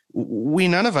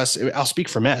 none of us, I'll speak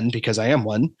for men because I am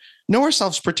one, know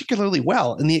ourselves particularly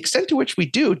well. And the extent to which we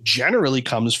do generally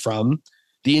comes from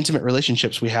the intimate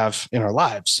relationships we have in our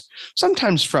lives,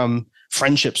 sometimes from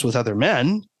friendships with other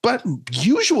men, but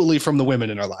usually from the women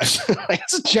in our lives.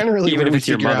 That's generally even if it's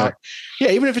your mother.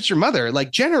 Even if it's your mother,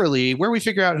 like generally where we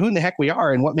figure out who in the heck we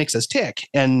are and what makes us tick.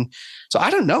 And so I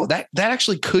don't know, that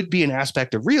actually could be an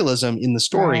aspect of realism in the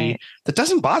story that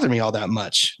doesn't bother me all that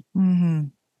much. Mm-hmm.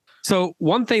 So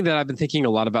one thing that I've been thinking a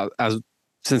lot about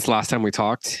since last time we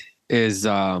talked is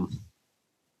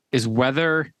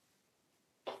whether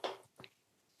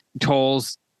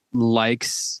Towles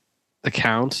likes the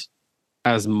Count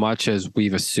as much as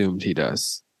we've assumed he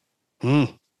does.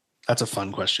 That's a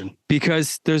fun question.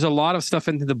 Because there's a lot of stuff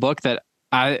into the book that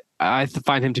I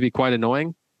find him to be quite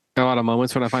annoying. A lot of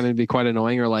moments when I find him to be quite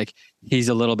annoying, or like he's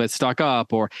a little bit stuck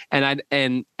up, or and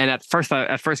at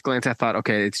first glance I thought,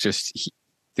 okay, it's just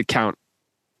the Count.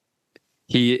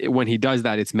 When he does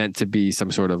that, it's meant to be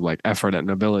some sort of like effort and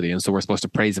ability, and so we're supposed to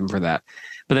praise him for that.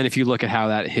 But then if you look at how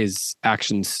that his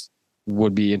actions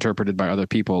would be interpreted by other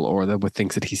people, or the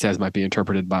things that he says might be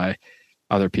interpreted by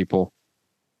other people,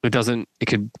 it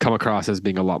could come across as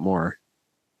being a lot more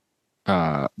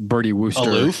Bertie Wooster.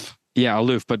 Aloof? Yeah,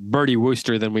 aloof, but Bertie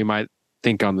Wooster than we might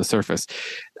think on the surface.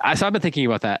 So I've been thinking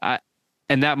about that.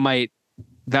 And that might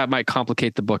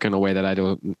complicate the book in a way that I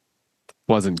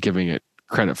wasn't giving it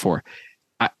credit for.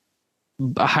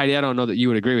 Heidi, I don't know that you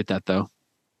would agree with that, though.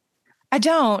 I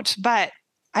don't, but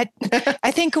I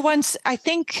think once an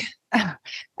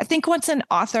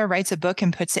author writes a book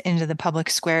and puts it into the public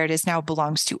square, it now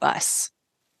belongs to us.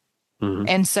 Mm-hmm.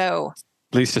 And so,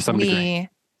 at least to some degree,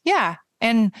 yeah.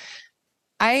 And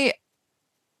I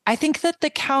think that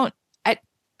the Count,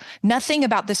 nothing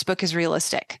about this book is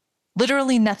realistic.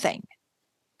 Literally nothing.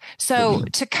 So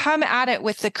to come at it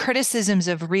with the criticisms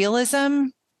of realism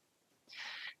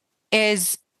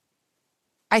is,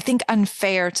 I think,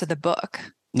 unfair to the book.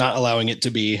 Not allowing it to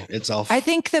be itself. I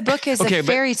think the book is a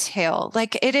fairy tale.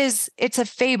 Like it's a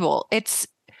fable.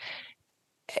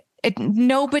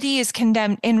 Nobody is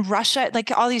condemned in Russia.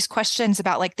 Like all these questions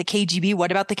about like the KGB. What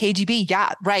about the KGB?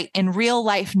 Yeah, right. In real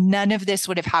life, none of this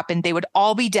would have happened. They would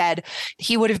all be dead.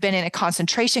 He would have been in a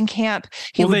concentration camp.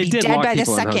 He would be dead by the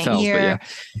second year. Yeah.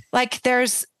 Like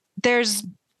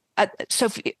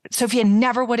Sophia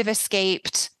never would have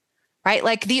escaped. Right?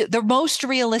 Like the most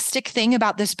realistic thing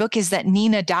about this book is that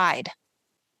Nina died.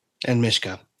 And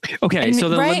Mishka. Okay, so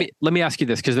then let me ask you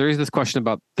this, because there is this question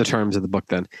about the terms of the book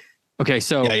then. Okay,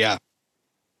 so yeah.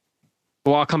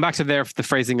 Well, I'll come back to the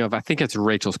phrasing of, I think it's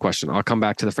Rachel's question. I'll come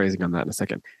back to the phrasing on that in a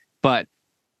second. But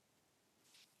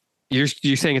you're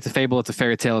saying it's a fable, it's a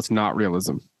fairy tale, it's not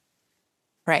realism.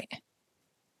 Right.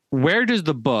 Where does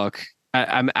the book,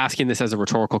 I'm asking this as a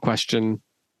rhetorical question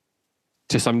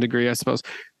to some degree, I suppose.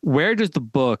 Where does the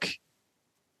book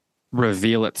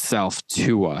reveal itself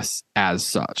to us as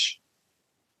such?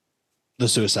 The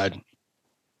suicide.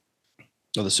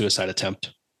 Or the suicide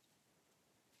attempt.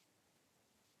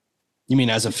 You mean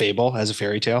as a fable, as a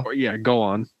fairy tale? Yeah, go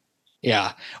on.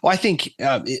 Yeah. Well, I think,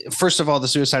 first of all, the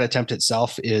suicide attempt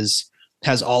itself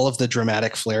has all of the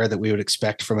dramatic flair that we would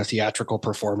expect from a theatrical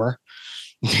performer.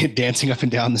 Dancing up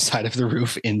and down the side of the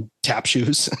roof in tap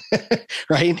shoes,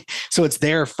 right? So it's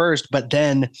there first, but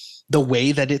then the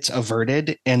way that it's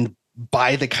averted and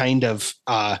by the kind of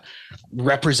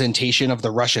representation of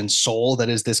the Russian soul that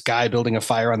is this guy building a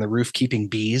fire on the roof, keeping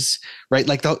bees, right?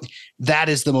 Like that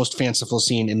is the most fanciful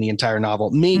scene in the entire novel,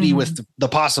 maybe with the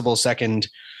possible second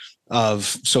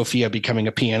of Sophia becoming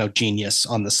a piano genius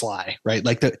on the sly, right?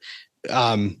 Like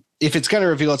if it's going to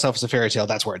reveal itself as a fairy tale,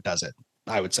 that's where it does it,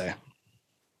 I would say.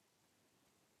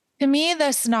 To me,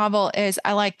 this novel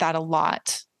I like that a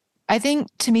lot. I think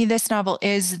to me, this novel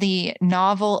is the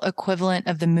novel equivalent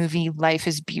of the movie Life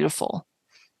is Beautiful,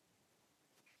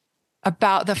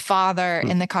 about the father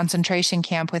in the concentration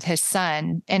camp with his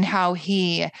son and how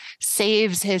he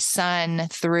saves his son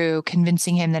through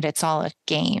convincing him that it's all a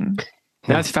game.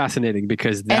 That's fascinating,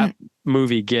 because that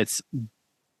movie gets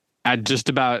at just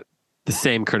about the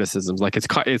same criticisms. Like it's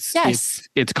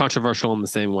controversial in the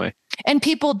same way. And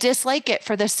people dislike it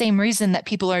for the same reason that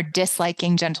people are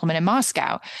disliking Gentlemen in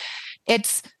Moscow.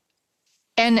 It's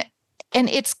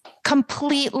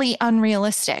completely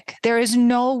unrealistic. There is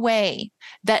no way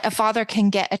that a father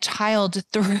can get a child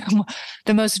through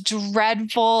the most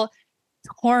dreadful,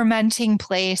 tormenting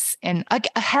place in a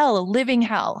living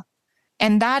hell.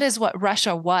 And that is what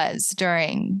Russia was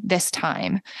during this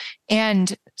time.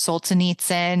 And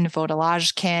Solzhenitsyn,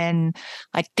 Vodolazhkin,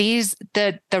 like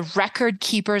the record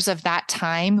keepers of that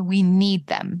time, we need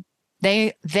them.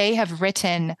 They have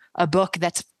written a book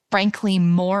that's frankly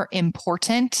more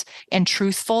important and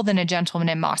truthful than A Gentleman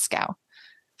in Moscow.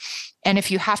 And if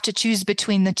you have to choose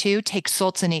between the two, take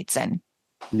Solzhenitsyn.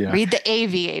 Yeah. Read The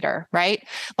Aviator, right?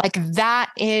 Like that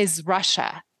is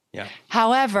Russia. Yeah.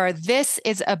 However, this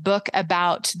is a book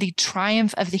about the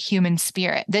triumph of the human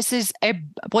spirit. That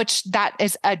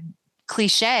is a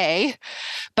cliche,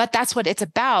 but that's what it's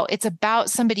about. It's about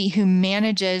somebody who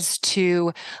manages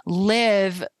to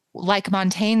live, like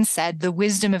Montaigne said, the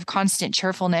wisdom of constant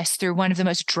cheerfulness through one of the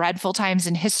most dreadful times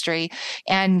in history,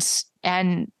 and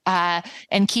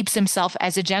keeps himself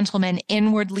as a gentleman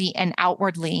inwardly and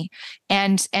outwardly.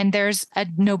 And there's a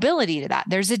nobility to that.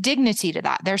 There's a dignity to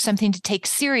that. There's something to take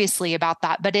seriously about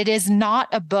that. But it is not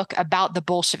a book about the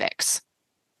Bolsheviks.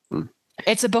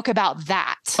 It's a book about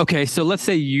that. Okay, so let's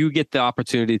say you get the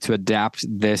opportunity to adapt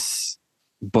this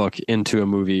book into a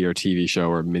movie or TV show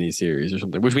or miniseries or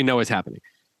something, which we know is happening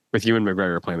with Ewan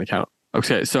McGregor playing the Count.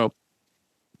 Okay, so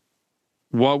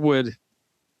what would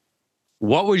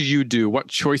you do? What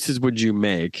choices would you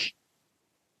make?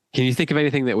 Can you think of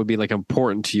anything that would be like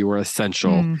important to you or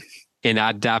essential in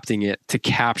adapting it to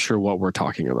capture what we're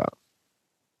talking about?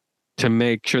 To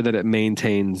make sure that it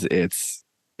maintains its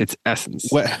essence.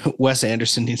 Wes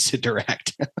Anderson needs to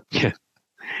direct. Yeah.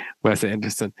 Wes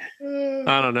Anderson.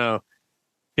 I don't know.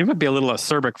 He might be a little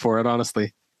acerbic for it,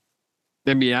 honestly.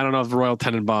 I mean, I don't know if Royal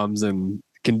Tenenbaums and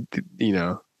I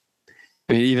mean,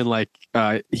 even like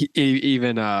Grand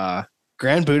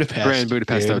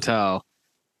Budapest Hotel.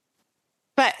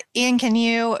 But Ian, can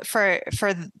you, for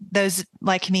those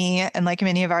like me and like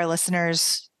many of our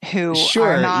listeners who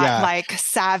are not like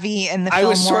savvy in the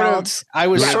film world, I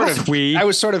was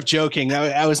sort of joking.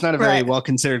 I was not a very well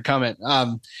considered comment.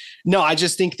 No, I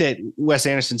just think that Wes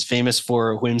Anderson's famous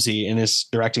for whimsy in his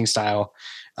directing style,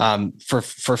 for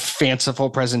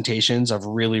fanciful presentations of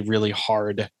really, really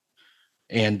hard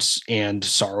and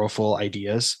sorrowful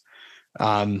ideas.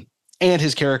 And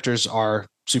his characters are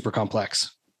super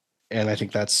complex. And I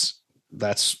think that's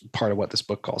part of what this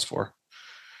book calls for.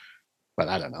 But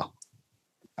I don't know.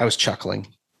 I was chuckling.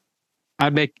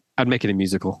 I'd make it a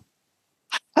musical.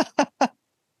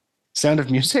 Sound of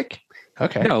Music?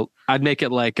 Okay. No, I'd make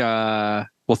it like I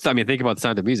mean, think about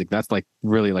Sound of Music. That's like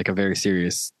really like a very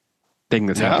serious thing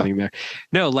that's happening there.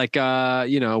 No, like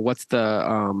what's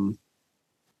the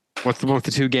one with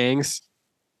the two gangs?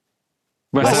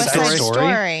 West Side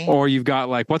Story. Or you've got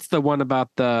like what's the one about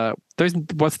I always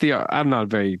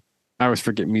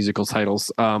forget musical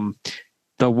titles.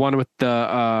 The one with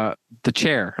the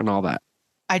chair and all that.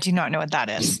 I do not know what that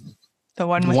is. The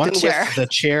one with the chair. With the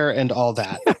chair and all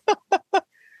that.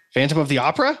 Phantom of the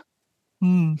Opera?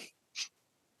 Phantom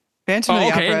of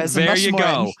the Opera is there you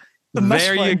go.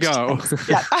 There you go.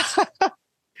 Yeah.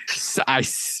 I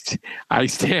stand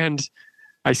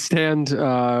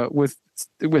with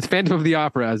Phantom of the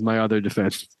Opera as my other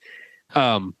defense.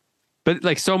 But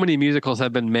like so many musicals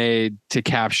have been made to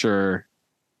capture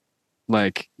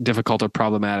like difficult or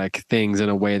problematic things in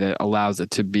a way that allows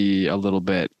it to be a little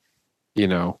bit,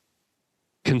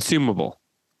 consumable.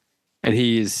 And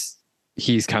he's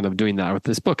kind of doing that with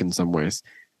this book in some ways.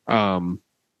 The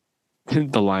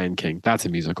Lion King, that's a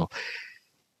musical.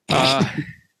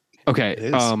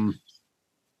 Okay. I'm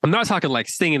not talking like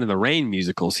Singing in the Rain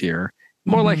musicals here.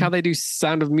 More like how they do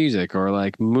Sound of Music or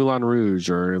like Moulin Rouge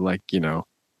or like,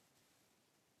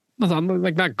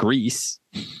 like not Grease.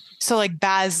 So like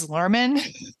Baz Luhrmann?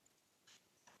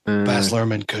 Baz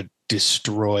Luhrmann could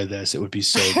destroy this. It would be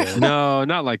so good. No,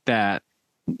 not like that.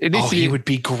 He would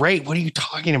be great. What are you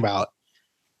talking about?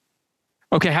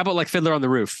 Okay, how about like Fiddler on the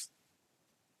Roof?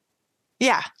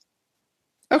 Yeah.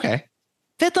 Okay.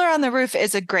 Fiddler on the Roof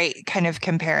is a great kind of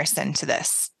comparison to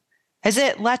this, as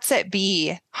it lets it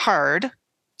be hard.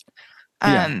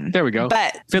 There we go.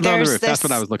 But Fiddler on the Roof. That's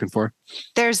what I was looking for.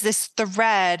 There's this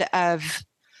thread of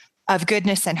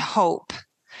goodness and hope.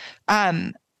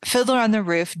 Fiddler on the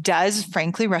Roof does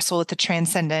frankly wrestle with the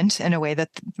transcendent in a way that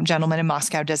the Gentleman in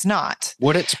Moscow does not.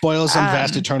 Would it spoil some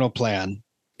vast eternal plan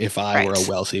if I were a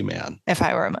wealthy man? If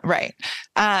I were right.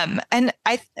 And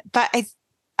I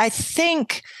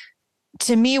think,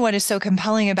 to me, what is so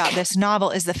compelling about this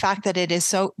novel is the fact that it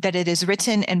is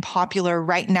written and popular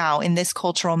right now in this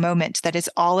cultural moment that is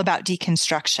all about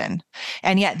deconstruction.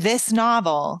 And yet this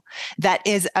novel that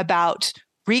is about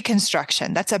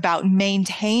reconstruction, that's about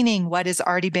maintaining what has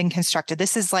already been constructed.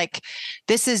 This is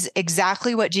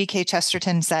exactly what G.K.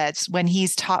 Chesterton says when he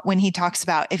talks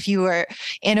about if you are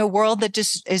in a world that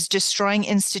just is destroying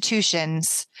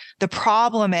institutions, the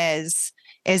problem is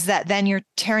that then you're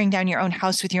tearing down your own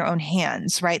house with your own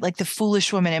hands, right? Like the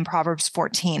foolish woman in Proverbs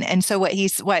 14. And so what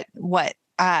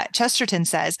Chesterton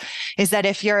says is that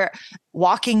if you're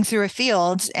walking through a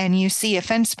field and you see a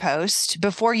fence post,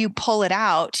 before you pull it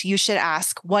out, you should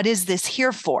ask, what is this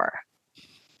here for?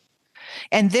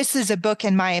 And this is a book,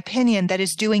 in my opinion, that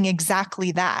is doing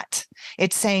exactly that.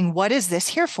 It's saying, what is this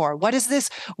here for? What is this?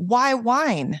 Why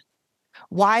wine?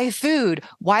 Why food?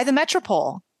 Why the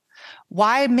metropole?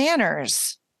 Why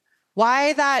manners?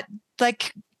 Why that,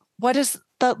 like, what is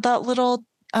the little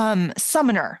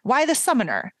summoner? Why the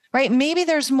summoner, right? Maybe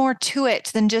there's more to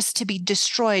it than just to be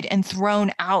destroyed and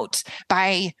thrown out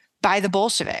by the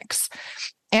Bolsheviks.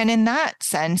 And in that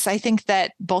sense, I think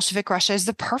that Bolshevik Russia is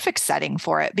the perfect setting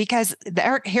for it, because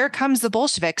here comes the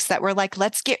Bolsheviks that were like,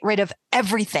 let's get rid of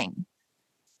everything.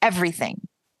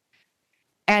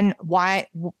 And why?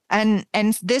 And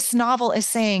this novel is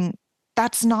saying,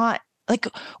 that's not like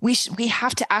we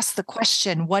have to ask the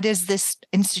question, what is this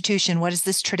institution? What is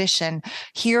this tradition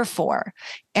here for?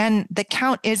 And the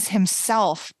Count is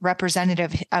himself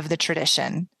representative of the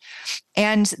tradition.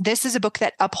 And this is a book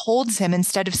that upholds him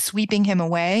instead of sweeping him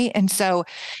away. And so,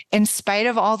 in spite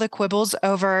of all the quibbles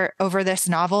over this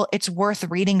novel, it's worth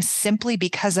reading simply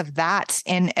because of that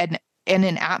in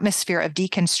an atmosphere of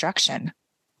deconstruction.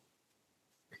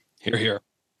 Hear, hear.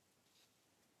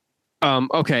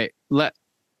 Okay.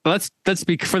 Let's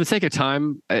speak for the sake of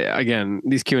time. Again,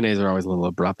 these Q&As are always a little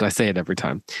abrupt. I say it every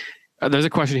time. There's a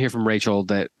question here from Rachel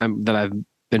that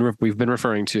we've been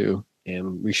referring to,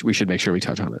 and we should make sure we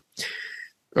touch on it.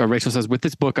 Rachel says, with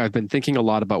this book, I've been thinking a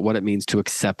lot about what it means to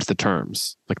accept the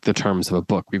terms, like the terms of a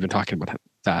book. We've been talking about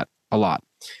that a lot.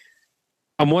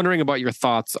 I'm wondering about your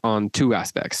thoughts on two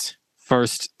aspects.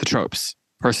 First, the tropes.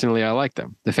 Personally, I like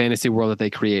them. The fantasy world that they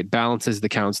create balances the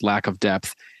Count's lack of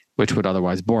depth, which would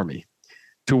otherwise bore me.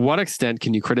 To what extent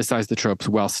can you criticize the tropes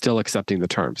while still accepting the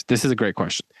terms? This is a great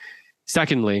question.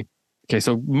 Secondly, okay,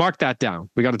 so mark that down.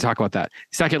 We got to talk about that.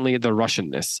 Secondly, the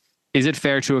Russianness. Is it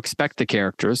fair to expect the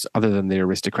characters, other than the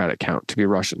aristocratic Count, to be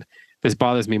Russian? This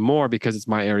bothers me more because it's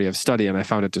my area of study and I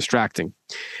found it distracting.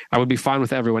 I would be fine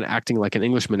with everyone acting like an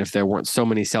Englishman if there weren't so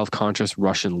many self-conscious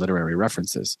Russian literary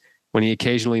references. When he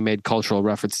occasionally made cultural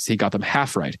references, he got them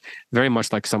half right, very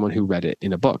much like someone who read it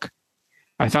in a book.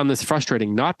 I found this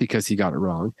frustrating not because he got it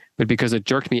wrong, but because it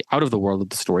jerked me out of the world of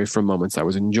the story for moments I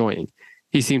was enjoying.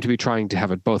 He seemed to be trying to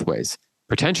have it both ways.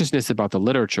 Pretentiousness about the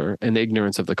literature and the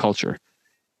ignorance of the culture.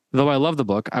 Though I love the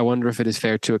book, I wonder if it is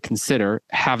fair to consider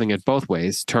having it both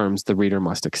ways, terms the reader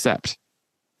must accept.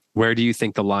 Where do you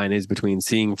think the line is between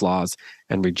seeing flaws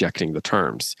and rejecting the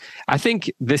terms? I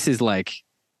think this is like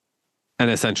an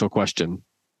essential question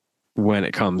when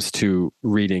it comes to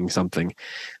reading something,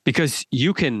 because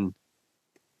you can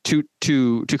to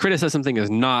criticize something is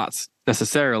not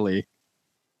necessarily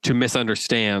to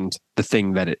misunderstand the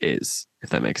thing that it is,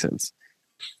 if that makes sense.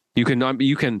 You can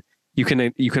understand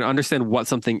what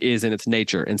something is in its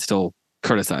nature and still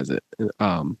criticize it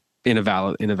in a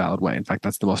valid way. In fact,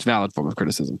 that's the most valid form of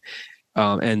criticism.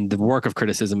 And the work of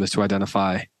criticism is to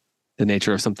identify the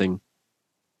nature of something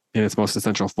in its most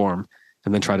essential form,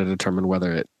 and then try to determine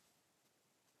whether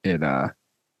it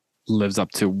lives up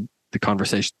to the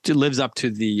conversation, lives up to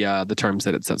the terms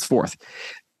that it sets forth.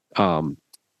 Heidi,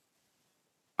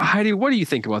 what do you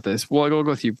think about this? Well, I'll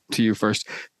go to you first.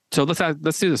 So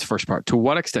let's do this first part. To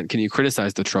what extent can you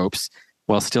criticize the tropes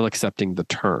while still accepting the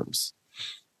terms?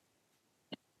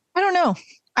 I don't know.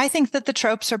 I think that the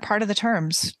tropes are part of the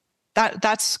terms.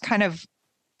 That's kind of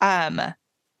I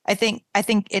think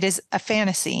it is a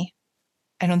fantasy.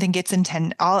 I don't think it's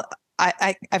intended.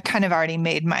 I've kind of already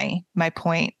made my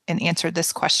point and answered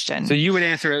this question. So you would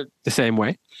answer it the same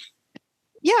way?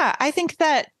 Yeah, I think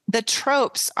that the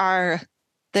tropes are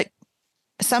that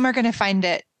some are going to find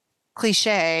it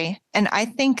cliche. And I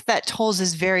think that Towles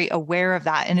is very aware of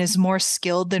that and is more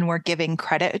skilled than we're giving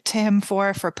credit to him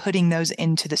for putting those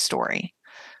into the story.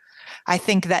 I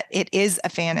think that it is a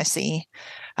fantasy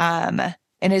and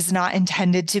is not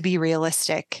intended to be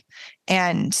realistic.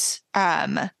 And so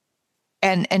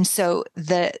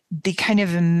the kind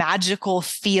of magical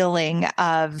feeling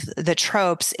of the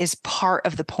tropes is part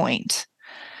of the point.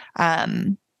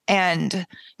 And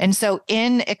so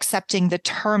in accepting the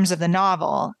terms of the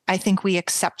novel, I think we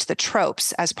accept the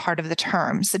tropes as part of the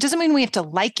terms. It doesn't mean we have to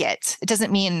like it. It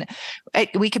doesn't mean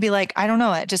we could be like, I don't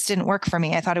know, it just didn't work for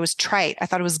me. I thought it was trite. I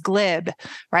thought it was glib,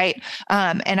 right?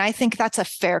 And I think that's a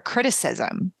fair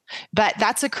criticism, but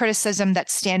that's a criticism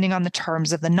that's standing on the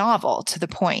terms of the novel to the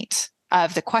point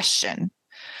of the question.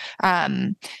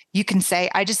 You can say,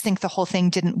 I just think the whole thing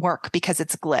didn't work because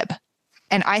it's glib.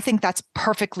 And I think that's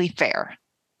perfectly fair.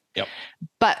 Yep.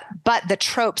 But the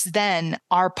tropes then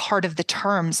are part of the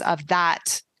terms of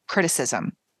that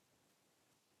criticism.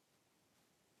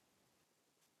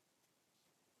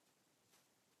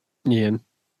 Ian.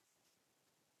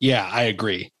 Yeah, I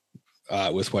agree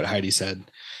with what Heidi said.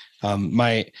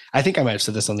 I think I might have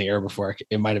said this on the air before.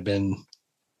 It might have been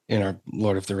in our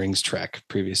Lord of the Rings trek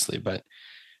previously, but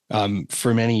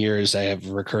for many years I have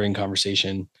a recurring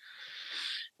conversation,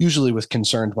 usually with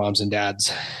concerned moms and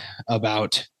dads,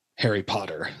 about Harry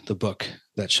Potter, the book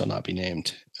that shall not be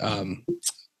named.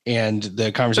 And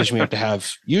the conversation we have to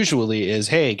have usually is,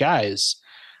 hey guys,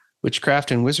 witchcraft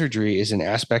and wizardry is an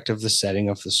aspect of the setting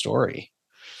of the story.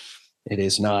 It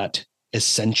is not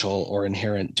essential or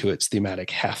inherent to its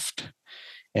thematic heft,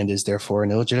 and is therefore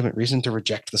an illegitimate reason to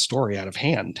reject the story out of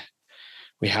hand.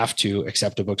 We have to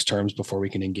accept a book's terms before we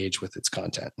can engage with its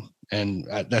content. And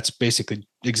that's basically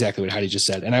exactly what Heidi just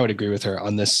said. And I would agree with her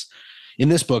on this in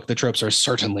this book, the tropes are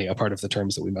certainly a part of the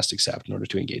terms that we must accept in order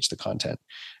to engage the content.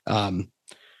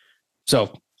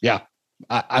 So yeah,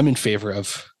 I'm in favor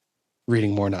of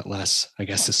reading more, not less, I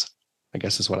guess is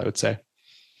what I would say.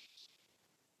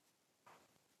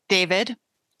 David,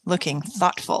 looking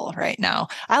thoughtful right now.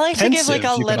 I like Pensive, to give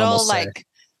like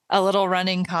a little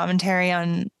running commentary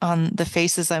on the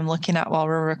faces I'm looking at while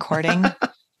we're recording.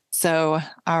 So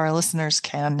our listeners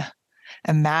can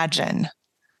imagine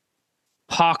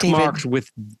pockmarked with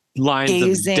lines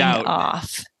gazing of doubt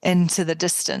off into the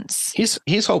distance.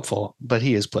 He's hopeful, but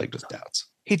he is plagued with doubts.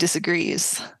 He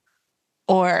disagrees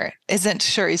or isn't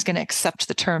sure he's going to accept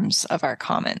the terms of our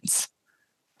comments.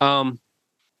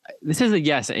 This is a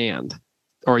yes and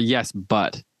or a yes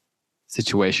but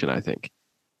situation, I think,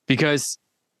 because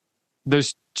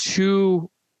there's two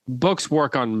books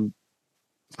work on,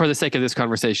 for the sake of this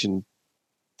conversation,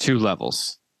 two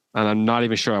levels. And I'm not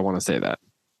even sure I want to say that.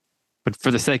 But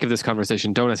for the sake of this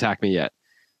conversation, don't attack me yet.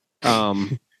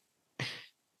 I'm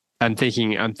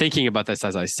thinking about this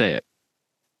as I say it.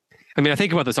 I mean, I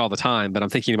think about this all the time, but I'm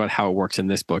thinking about how it works in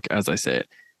this book as I say it.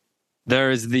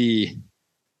 There is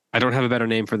I don't have a better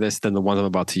name for this than the one I'm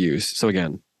about to use. So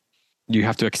again, you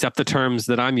have to accept the terms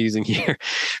that I'm using here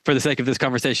for the sake of this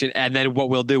conversation, and then what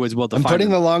we'll do is we'll define. I'm putting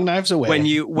them. the long knives away.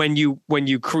 When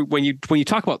you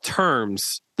talk about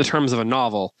terms, the terms of a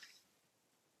novel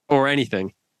or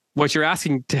anything, what you're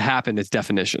asking to happen is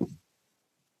definition.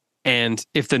 And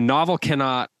if the novel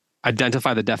cannot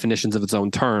identify the definitions of its own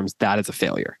terms, that is a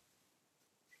failure.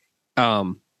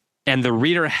 And the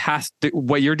reader has to,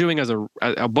 what you're doing as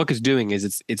a book is doing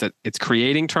is it's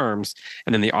creating terms,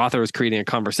 and then the author is creating a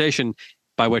conversation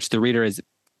by which the reader it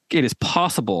is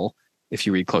possible, if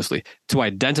you read closely, to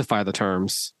identify the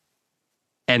terms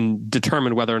and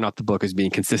determine whether or not the book is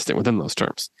being consistent within those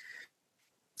terms.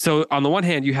 So on the one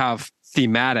hand, you have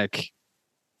thematic,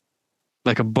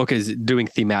 like a book is doing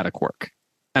thematic work.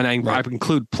 And I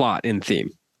include plot in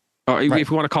theme. Or if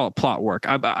you want to call it plot work,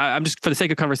 I'm just, for the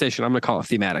sake of conversation, I'm going to call it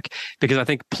thematic, because I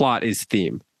think plot is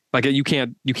theme. Like you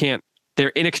can't, they're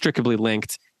inextricably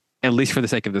linked, at least for the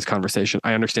sake of this conversation.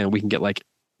 I understand we can get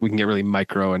really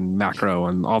micro and macro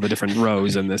and all the different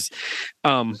rows in this.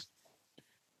 But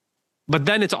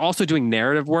then it's also doing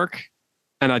narrative work.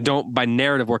 And by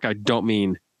narrative work, I don't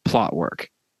mean plot work.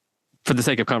 For the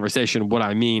sake of conversation, what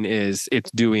I mean is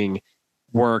it's doing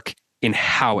work in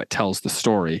how it tells the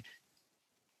story.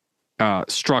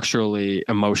 Structurally,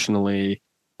 emotionally,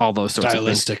 all those sorts of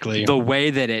things. Stylistically. The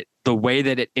way that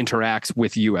it interacts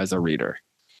with you as a reader.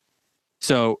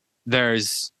 So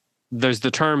there's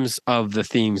the terms of the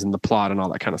themes and the plot and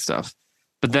all that kind of stuff.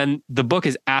 But then the book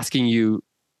is asking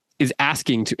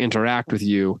to interact with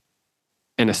you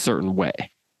in a certain way.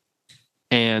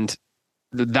 And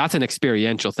that's an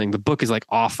experiential thing. The book is like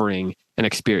offering an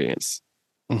experience.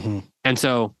 Mm-hmm. And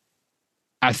so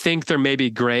I think there may be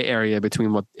gray area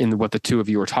between what the two of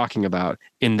you are talking about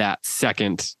in that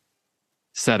second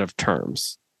set of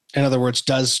terms. In other words,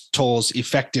 does Towles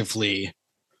effectively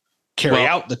carry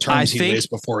out the terms he lays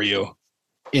before you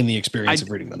in the experience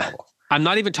of reading the novel? I'm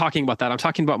not even talking about that. I'm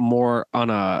talking about more on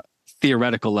a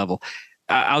theoretical level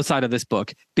outside of this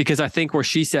book, because I think where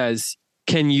she says,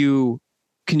 can you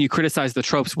criticize the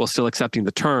tropes while still accepting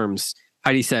the terms?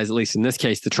 Heidi says, at least in this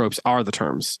case, the tropes are the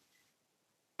terms.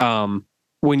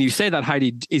 When you say that,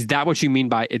 Heidi, is that what you mean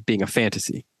by it being a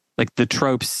fantasy? Like the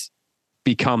tropes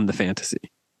become the fantasy?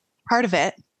 Part of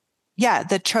it. Yeah,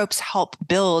 the tropes help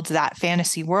build that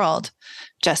fantasy world.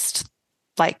 Just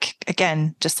like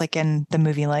in the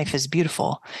movie Life is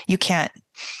Beautiful. You can't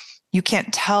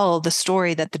tell the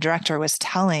story that the director was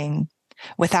telling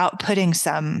without putting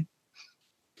some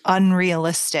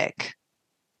unrealistic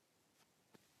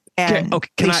and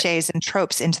cliches and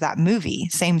tropes into that movie.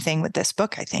 Same thing with this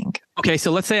book, I think. Okay, so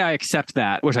let's say I accept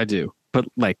that, which I do, but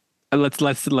like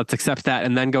let's accept that,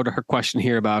 and then go to her question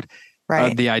here about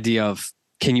the idea of,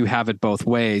 can you have it both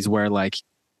ways, where like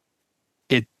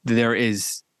there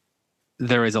is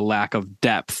a lack of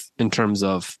depth in terms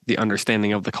of the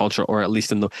understanding of the culture, or at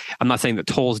least I'm not saying that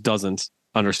Towles doesn't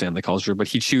understand the culture, but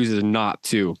he chooses not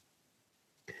to.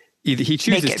 Either he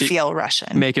chooses make it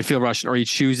feel Russian, or he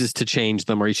chooses to change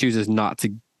them, or he chooses not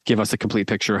to give us a complete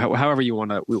picture. However you want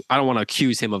to, I don't want to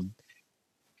accuse him of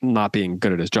not being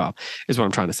good at his job, is what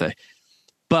I'm trying to say.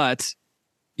 But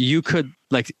you could,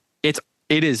 like, it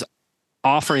is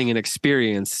offering an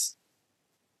experience.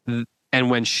 And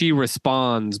when she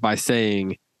responds by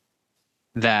saying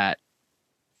that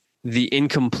the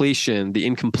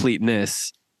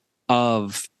incompleteness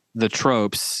of the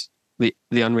tropes,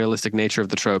 the unrealistic nature of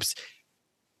the tropes,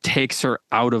 takes her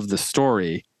out of the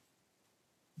story,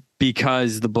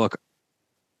 because the book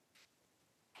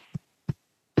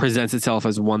presents itself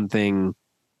as one thing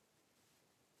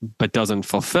but doesn't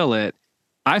fulfill it,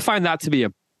 I find that to be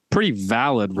a pretty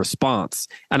valid response.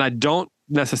 And I don't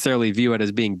necessarily view it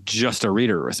as being just a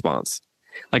reader response.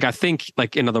 Like, I think,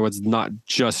 like, in other words, not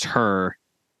just her.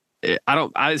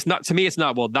 It's not, to me, it's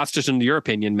not, well, that's just in your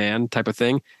opinion, man, type of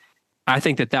thing. I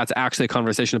think that that's actually a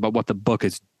conversation about what the book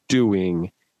is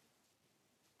doing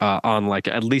on, like,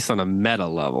 at least on a meta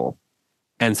level.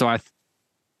 And so I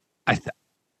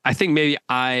think maybe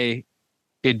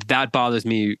that bothers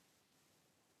me,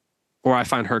 or I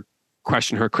find her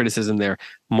question, her criticism there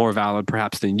more valid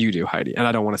perhaps than you do, Heidi. And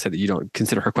I don't want to say that you don't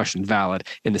consider her question valid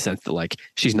in the sense that, like,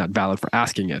 she's not valid for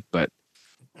asking it, but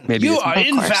maybe you are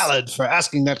invalid for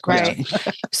asking that question.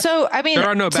 Right. So, I mean, there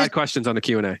are no bad questions on the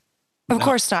Q&A. Of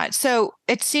course not. So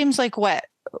it seems like what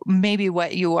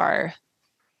you are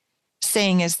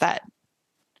saying is that,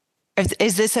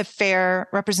 is this a fair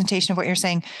representation of what you're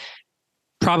saying?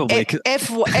 Probably.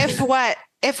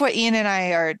 If what Ian and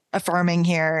I are affirming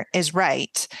here is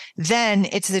right, then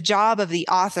it's the job of the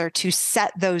author to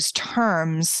set those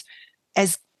terms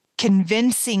as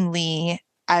convincingly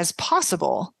as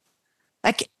possible.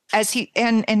 Like, as he,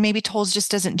 and maybe Towles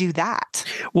just doesn't do that.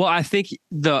 Well, I think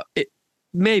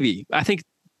I think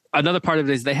another part of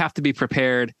it is they have to be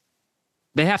prepared.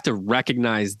 They have to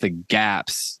recognize the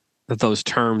gaps that those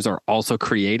terms are also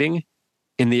creating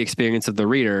in the experience of the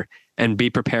reader and be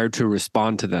prepared to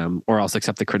respond to them, or else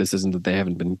accept the criticism that they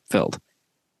haven't been filled.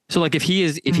 So, like, if he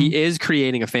is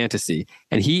creating a fantasy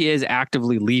and he is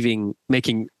actively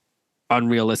making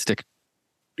unrealistic,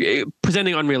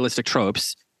 presenting unrealistic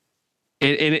tropes,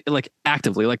 and like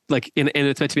actively, and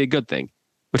it's meant to be a good thing,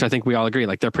 which I think we all agree,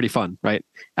 like, they're pretty fun, right?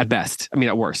 At best. I mean,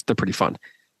 at worst, they're pretty fun.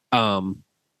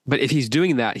 But if he's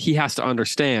doing that, he has to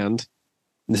understand,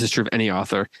 and this is true of any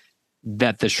author,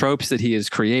 that the tropes that he is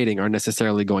creating are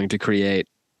necessarily going to create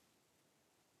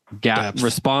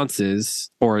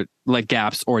responses, or like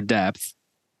gaps or depth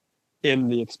in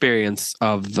the experience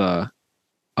of the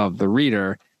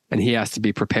reader, and he has to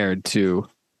be prepared to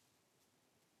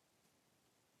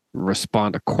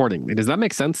respond accordingly. Does that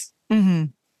make sense? Mm-hmm.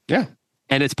 Yeah.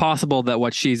 And it's possible that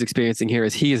what she's experiencing here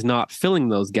is he is not filling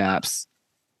those gaps,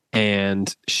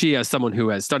 and she, as someone who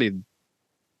has studied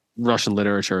Russian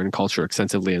literature and culture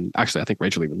extensively, and actually I think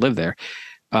Rachel even lived there,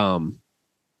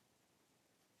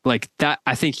 like that,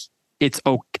 I think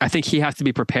he has to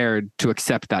be prepared to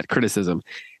accept that criticism,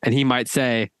 and he might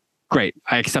say, great,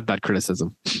 I accept that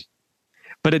criticism,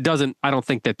 but it doesn't, I don't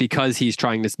think that because he's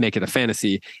trying to make it a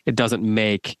fantasy, it doesn't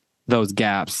make those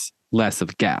gaps less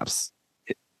of gaps.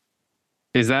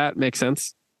 Does that make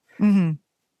sense? Mm-hmm.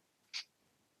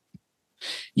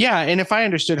 Yeah, and if I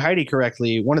understood Heidi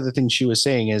correctly, one of the things she was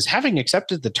saying is, having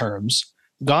accepted the terms,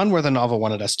 gone where the novel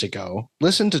wanted us to go,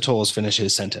 listened to Towles finish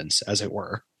his sentence, as it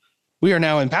were, we are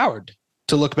now empowered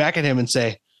to look back at him and say,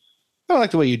 I don't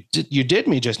like the way you did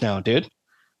me just now, dude.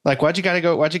 Like, why'd you gotta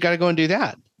go and do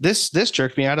that? This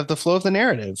jerked me out of the flow of the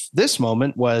narrative. This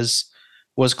moment was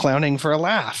clowning for a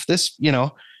laugh. This, you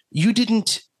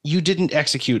didn't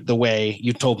execute the way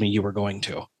you told me you were going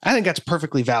to. I think that's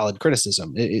perfectly valid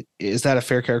criticism. Is that a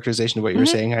fair characterization of what you were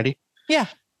saying, Heidi? Yeah.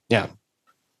 Yeah.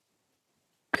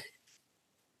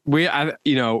 We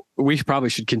probably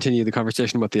should continue the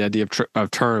conversation about the idea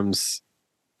of terms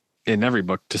in every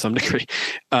book to some degree.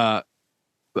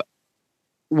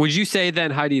 Would you say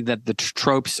then, Heidi, that the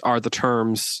tropes are the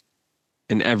terms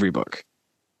in every book?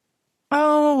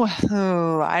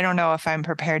 I don't know if I'm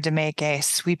prepared to make a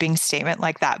sweeping statement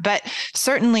like that, but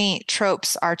certainly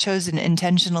tropes are chosen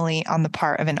intentionally on the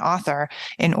part of an author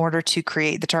in order to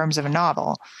create the terms of a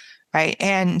novel, right?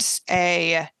 And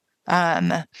a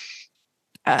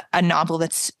novel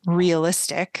that's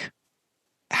realistic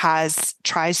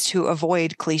tries to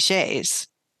avoid cliches,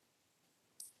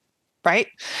 right?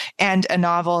 And a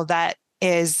novel that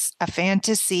is a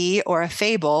fantasy or a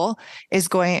fable is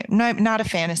not a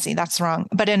fantasy, that's wrong,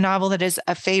 but a novel that is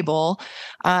a fable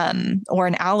or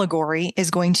an allegory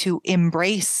is going to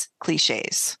embrace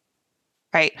cliches,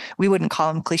 right? We wouldn't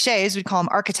call them cliches, we'd call them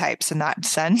archetypes in that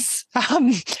sense.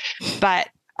 But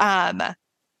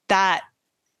that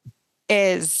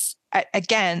is,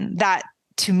 again, that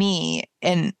to me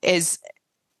is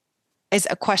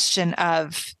a question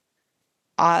of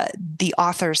the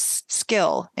author's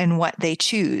skill in what they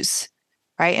choose,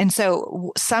 right? And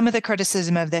so some of the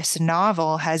criticism of this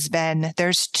novel has been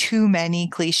there's too many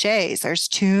cliches, there's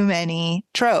too many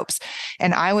tropes.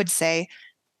 And I would say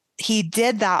he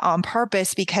did that on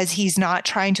purpose because he's not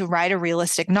trying to write a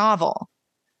realistic novel.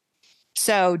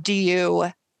 So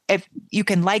if you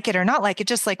can like it or not like it,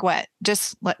 just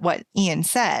what Ian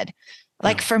said.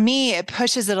 Like, for me, it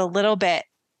pushes it a little bit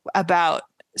about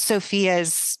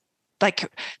Sophia's like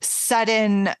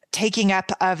sudden taking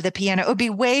up of the piano. It would be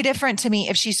way different to me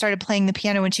if she started playing the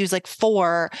piano when she was like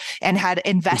 4 and had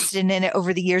invested in it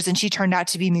over the years and she turned out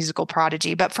to be a musical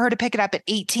prodigy. But for her to pick it up at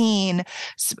 18,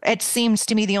 it seems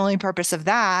to me the only purpose of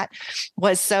that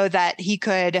was so that he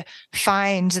could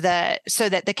so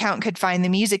that the Count could find the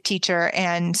music teacher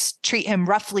and treat him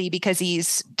roughly because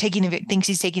thinks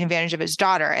he's taking advantage of his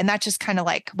daughter. And that just kind of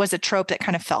like was a trope that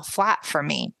kind of fell flat for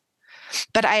me.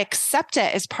 But I accept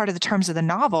it as part of the terms of the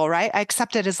novel, right? I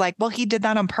accept it as like, well, he did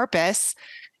that on purpose.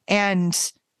 And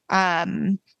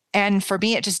for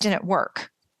me, it just didn't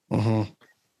work. Mm-hmm.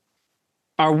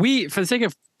 Are we, for the sake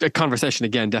of a conversation,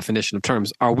 again, definition of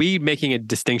terms, are we making a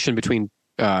distinction between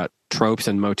tropes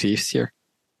and motifs here?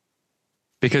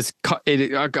 Because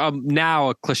now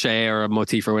a cliche or a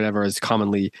motif or whatever is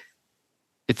commonly,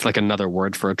 it's like another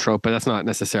word for a trope, but that's not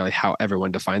necessarily how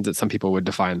everyone defines it. Some people would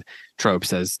define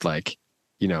tropes as like,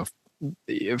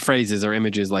 phrases or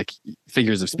images like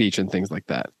figures of speech and things like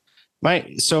that. My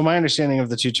understanding of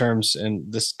the two terms,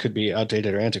 and this could be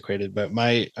outdated or antiquated, but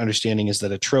my understanding is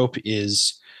that a trope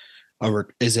is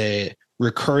a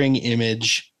recurring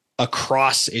image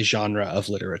across a genre of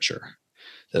literature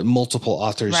that multiple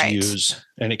authors use,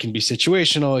 and it can be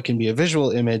situational, it can be a visual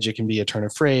image, it can be a turn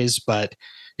of phrase, but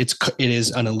it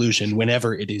is an illusion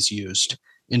whenever it is used,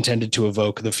 intended to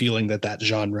evoke the feeling that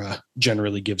genre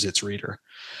generally gives its reader.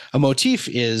 A motif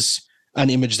is an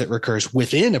image that recurs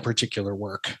within a particular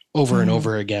work over and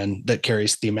over again that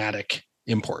carries thematic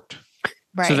import.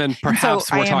 Right. So then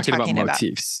perhaps we're talking about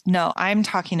motifs. No, I'm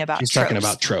talking about She's tropes. Talking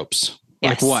about tropes.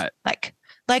 Yes. Like what?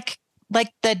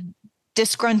 Like the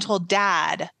disgruntled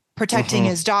dad protecting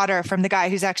his daughter from the guy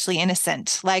who's actually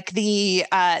innocent, like the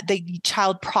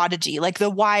child prodigy, like the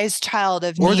wise child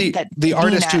of or the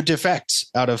artist who defects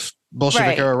out of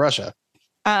Bolshevik era Russia.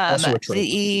 Also a trope.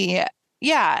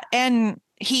 And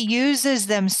he uses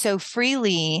them so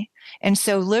freely and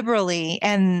so liberally,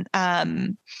 and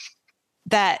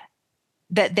that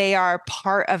they are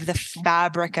part of the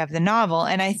fabric of the novel.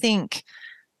 And I think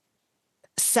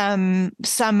some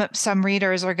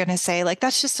readers are going to say, like,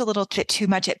 that's just a little bit too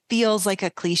much. It feels like a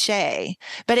cliche,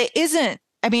 but it isn't.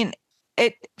 I mean,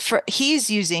 he's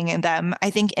using them,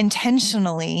 I think,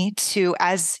 intentionally to,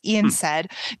 as Ian said,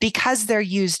 because they're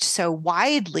used so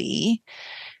widely,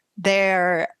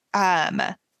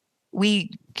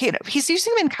 he's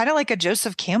using them in kind of like a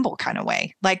Joseph Campbell kind of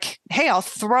way. Like, hey, I'll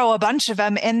throw a bunch of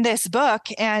them in this book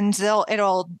and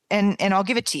I'll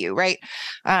give it to you. Right.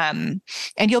 And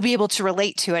you'll be able to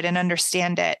relate to it and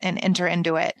understand it and enter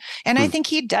into it. And I think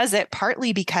he does it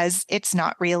partly because it's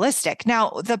not realistic.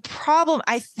 Now, the problem,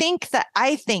 I think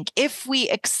if we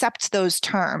accept those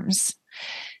terms,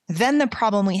 then the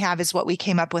problem we have is what we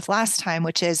came up with last time,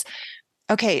 which is,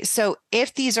 okay, so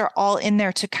if these are all in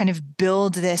there to kind of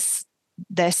build this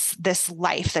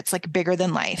life that's like bigger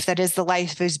than life, that is the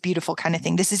life is beautiful kind of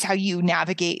thing. This is how you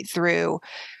navigate through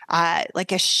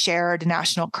like a shared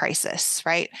national crisis,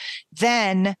 right?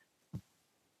 Then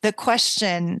the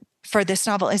question for this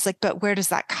novel is like, but where does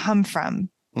that come from?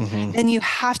 Then you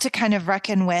have to kind of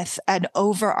reckon with an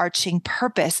overarching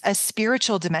purpose, a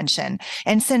spiritual dimension.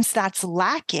 And since that's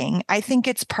lacking, I think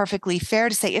it's perfectly fair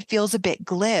to say it feels a bit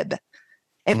glib.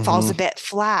 It falls a bit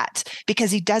flat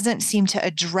because he doesn't seem to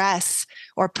address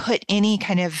or put any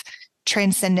kind of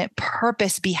transcendent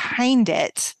purpose behind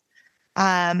it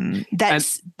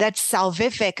that's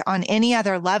salvific on any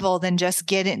other level than just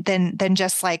than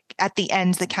just like at the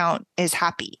end the Count is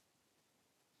happy.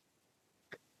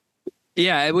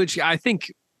 Yeah, which I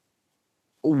think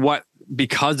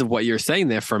because of what you're saying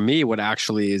there, for me, what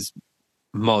actually is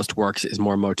most works is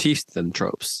more motifs than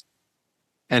tropes.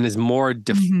 And is more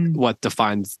what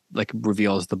defines, like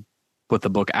reveals what the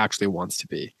book actually wants to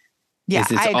be. Yeah,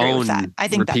 it's its I agree own with that. I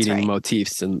think repeating that's right.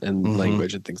 motifs and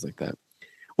language and things like that.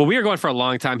 Well, we are going for a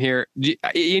long time here.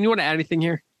 Ian, you want to add anything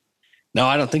here? No,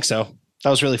 I don't think so. That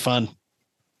was really fun.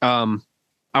 I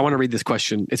want to read this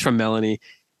question. It's from Melanie.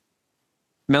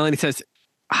 Melanie says,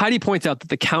 Heidi points out that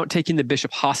the Count taking the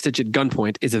bishop hostage at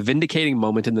gunpoint is a vindicating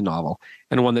moment in the novel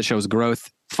and one that shows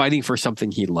growth, fighting for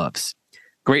something he loves.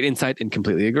 Great insight and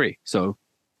completely agree. So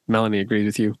Melanie agrees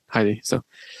with you, Heidi. So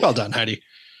well done, Heidi.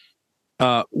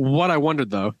 What I wondered,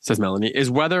 though, says Melanie,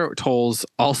 is whether Towles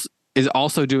is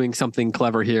also doing something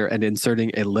clever here and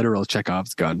inserting a literal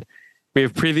Chekhov's gun. We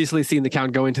have previously seen the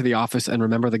Count go into the office and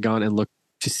remember the gun and look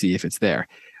to see if it's there,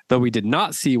 though we did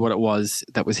not see what it was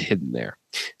that was hidden there.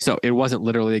 So it wasn't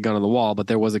literally a gun on the wall, but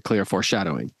there was a clear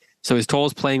foreshadowing. So is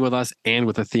Towles playing with us and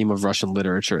with the theme of Russian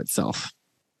literature itself?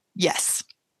 Yes.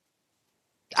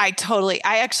 I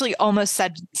actually almost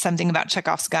said something about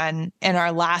Chekhov's gun in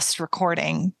our last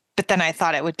recording, but then I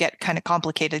thought it would get kind of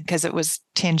complicated because it was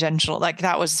tangential. Like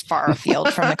that was far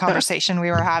afield from the conversation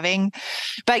we were having.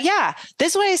 But yeah,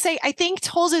 this is what I say. I think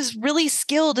Towles is really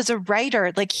skilled as a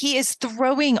writer. Like he is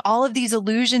throwing all of these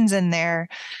allusions in there.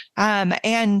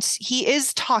 And he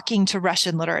is talking to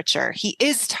Russian literature. He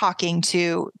is talking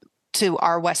to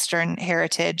our Western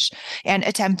heritage and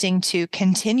attempting to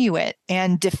continue it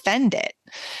and defend it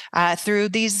through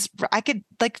these. I could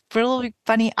like really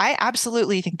funny. I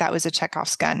absolutely think that was a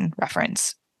Chekhov's gun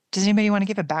reference. Does anybody want to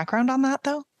give a background on that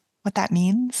though? What that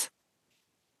means?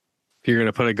 If you're going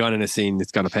to put a gun in a scene,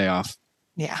 it's got to pay off.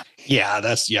 Yeah.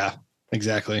 Yeah,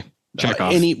 exactly.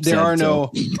 Chekhov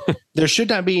there should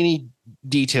not be any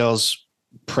details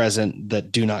present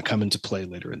that do not come into play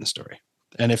later in the story.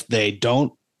 And if they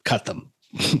don't, cut them.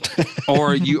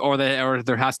 or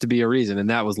there has to be a reason. And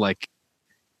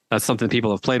that's something people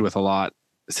have played with a lot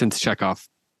since Chekhov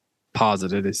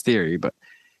posited his theory, but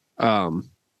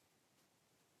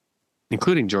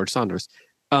including George Saunders.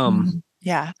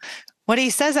 Yeah. What he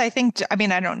says, I'm not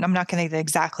going to get it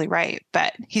exactly right,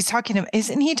 but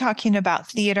isn't he talking about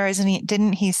theater?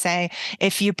 Didn't he say,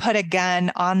 if you put a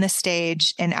gun on the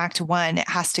stage in Act 1, it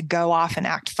has to go off in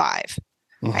Act 5?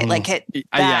 Right? Like it.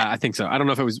 Yeah, I think so. I don't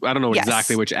know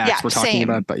exactly which acts we're talking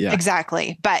about, but yeah.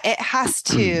 Exactly. But it has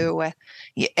to,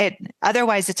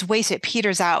 otherwise it's wasted. It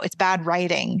peters out. It's bad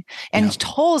writing. And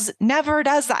Towles never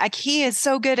does that. Like he is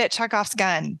so good at Chekhov's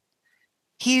gun.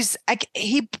 He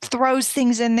throws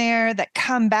things in there that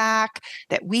come back,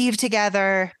 that weave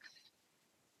together.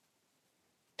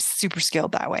 Super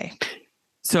skilled that way.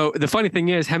 So the funny thing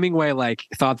is, Hemingway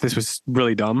thought this was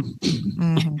really dumb,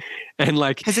 and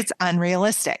because it's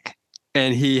unrealistic.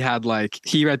 And he had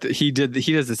he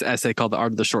does this essay called The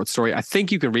Art of the Short Story. I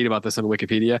think you can read about this on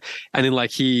Wikipedia. And then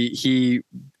he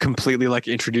completely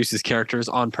introduces characters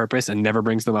on purpose and never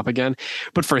brings them up again.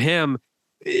 But for him,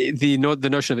 the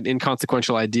notion of an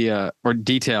inconsequential idea or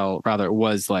detail rather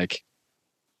was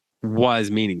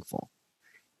meaningful.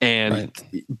 And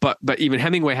but even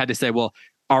Hemingway had to say, well,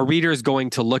 our reader is going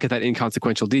to look at that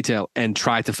inconsequential detail and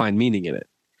try to find meaning in it.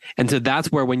 And so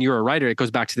that's where, when you're a writer, it goes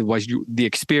back to the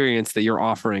experience that you're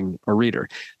offering a reader.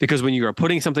 Because when you are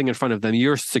putting something in front of them,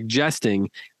 you're suggesting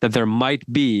that there might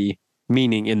be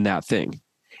meaning in that thing.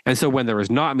 And so when there is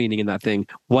not meaning in that thing,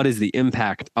 what is the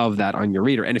impact of that on your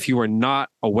reader? And if you are not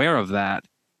aware of that,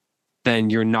 then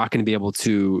you're not going to be able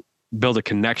to build a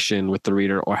connection with the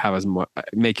reader or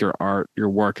make your art, your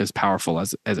work as powerful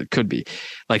as it could be.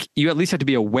 You at least have to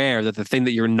be aware that the thing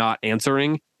that you're not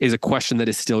answering is a question that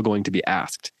is still going to be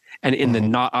asked. And in the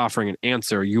not offering an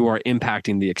answer, you are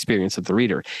impacting the experience of the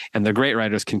reader. And the great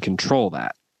writers can control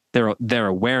that. Their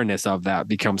awareness of that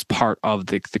becomes part of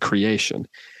the creation.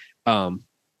 I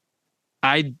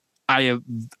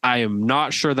am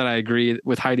not sure that I agree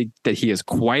with Heidi that he is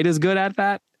quite as good at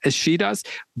that as she does,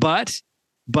 but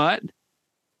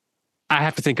I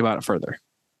have to think about it further.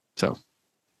 So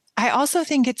I also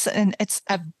think it's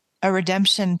a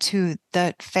redemption to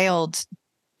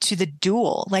the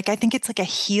duel. I think it's a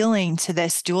healing to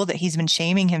this duel that he's been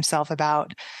shaming himself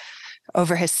about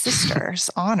over his sister's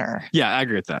honor. Yeah, I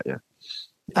agree with that.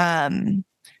 Yeah.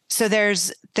 So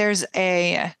there's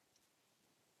a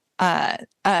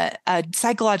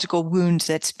psychological wound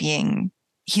that's being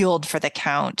healed for the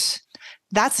Count.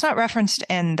 That's not referenced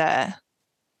in the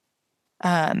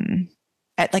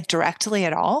directly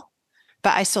at all,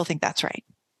 but I still think that's right.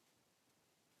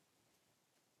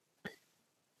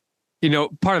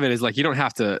 Part of it is you don't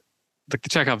have to, the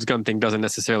Chekhov's gun thing doesn't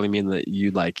necessarily mean that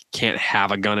you can't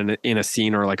have a gun in a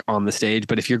scene or on the stage,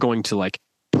 but if you're going to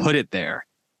put it there,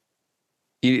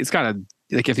 it's got to,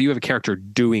 if you have a character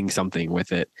doing something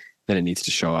with it, then it needs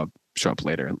to show up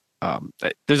later.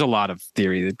 There's a lot of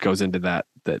theory that goes into that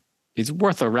is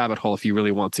worth a rabbit hole if you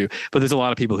really want to, but there's a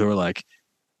lot of people who are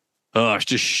oh,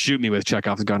 just shoot me with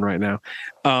Chekhov's gun right now.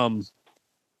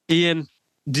 Ian,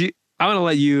 I want to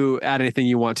let you add anything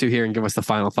you want to here and give us the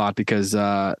final thought because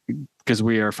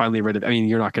we are finally rid of.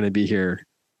 You're not going to be here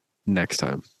next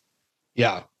time.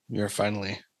 Yeah, you're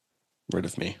finally rid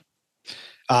of me.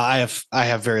 I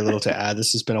have very little to add.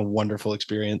 This has been a wonderful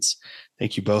experience.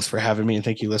 Thank you both for having me, and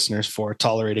thank you, listeners, for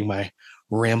tolerating my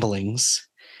ramblings.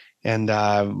 And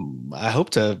I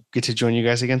hope to get to join you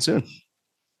guys again soon.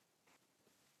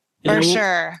 For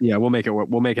sure. Yeah, we'll make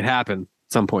it happen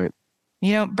at some point.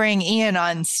 You don't bring Ian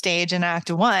on stage in Act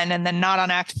 1 and then not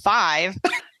on Act 5.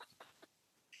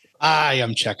 I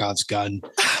am Chekhov's gun.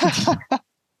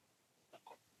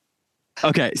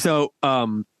 Okay, so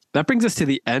that brings us to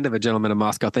the end of A Gentleman in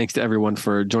Moscow. Thanks to everyone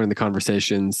for joining the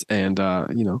conversations and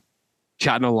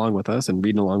chatting along with us and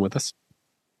reading along with us.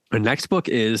 Our next book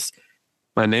is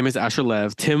My Name is Asher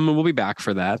Lev. Tim will be back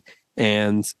for that.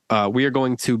 And we are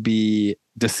going to be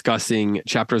discussing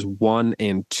chapters 1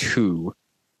 and 2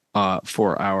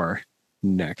 for our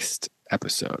next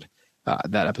episode.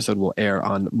 That episode will air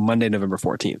on Monday, November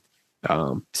 14th.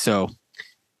 So,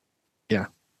 yeah,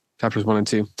 chapters 1 and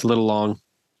 2. It's a little long.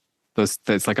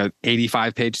 It's like a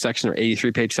 85-page section or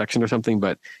 83-page section or something,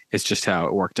 but it's just how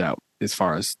it worked out as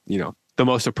far as, the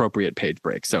most appropriate page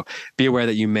break. So be aware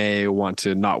that you may want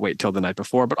to not wait till the night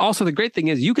before. But also the great thing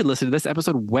is you can listen to this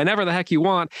episode whenever the heck you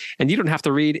want, and you don't have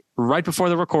to read right before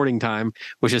the recording time,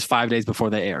 which is 5 days before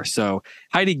they air. So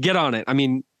Heidi, get on it. I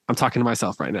mean, I'm talking to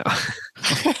myself right now.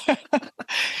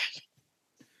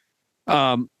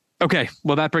 Okay,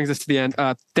 well, that brings us to the end.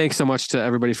 Thanks so much to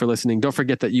everybody for listening. Don't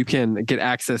forget that you can get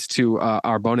access to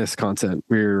our bonus content.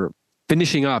 We're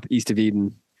finishing up East of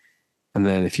Eden. And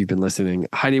then if you've been listening,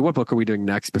 Heidi, what book are we doing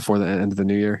next before the end of the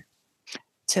new year?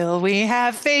 Till We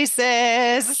Have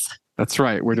Faces. That's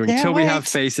right. We're doing Till We Have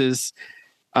Faces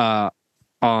on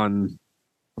the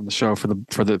show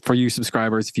for you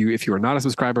subscribers. If you are not a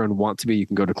subscriber and want to be, you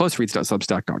can go to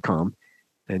closereads.substack.com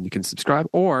and you can subscribe.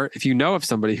 Or if you know of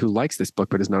somebody who likes this book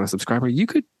but is not a subscriber, you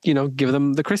could, give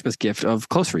them the Christmas gift of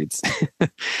Close Reads.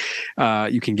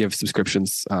 You can give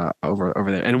subscriptions over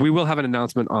there. And we will have an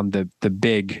announcement on the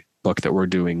big book that we're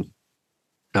doing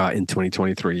in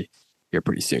 2023 here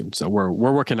pretty soon. So we're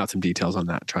working out some details on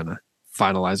that, trying to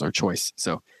finalize our choice.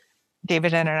 So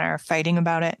David and I are fighting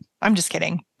about it. I'm just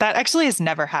kidding. That actually has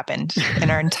never happened in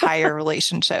our entire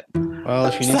relationship. Well,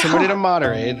 if you need somebody to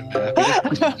moderate, I'm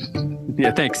happy to.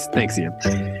 Yeah, thanks, Ian.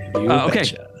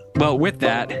 Okay. Well, with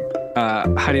that,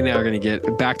 Heidi and I are going to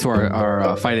get back to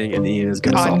our fighting, and Ian is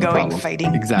going to solve the problem. Ongoing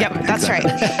fighting. Exactly. Yep, that's right.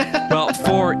 Well,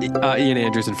 for Ian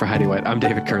Andrews and for Heidi White, I'm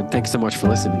David Kern. Thanks so much for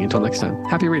listening. Until next time,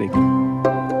 happy reading.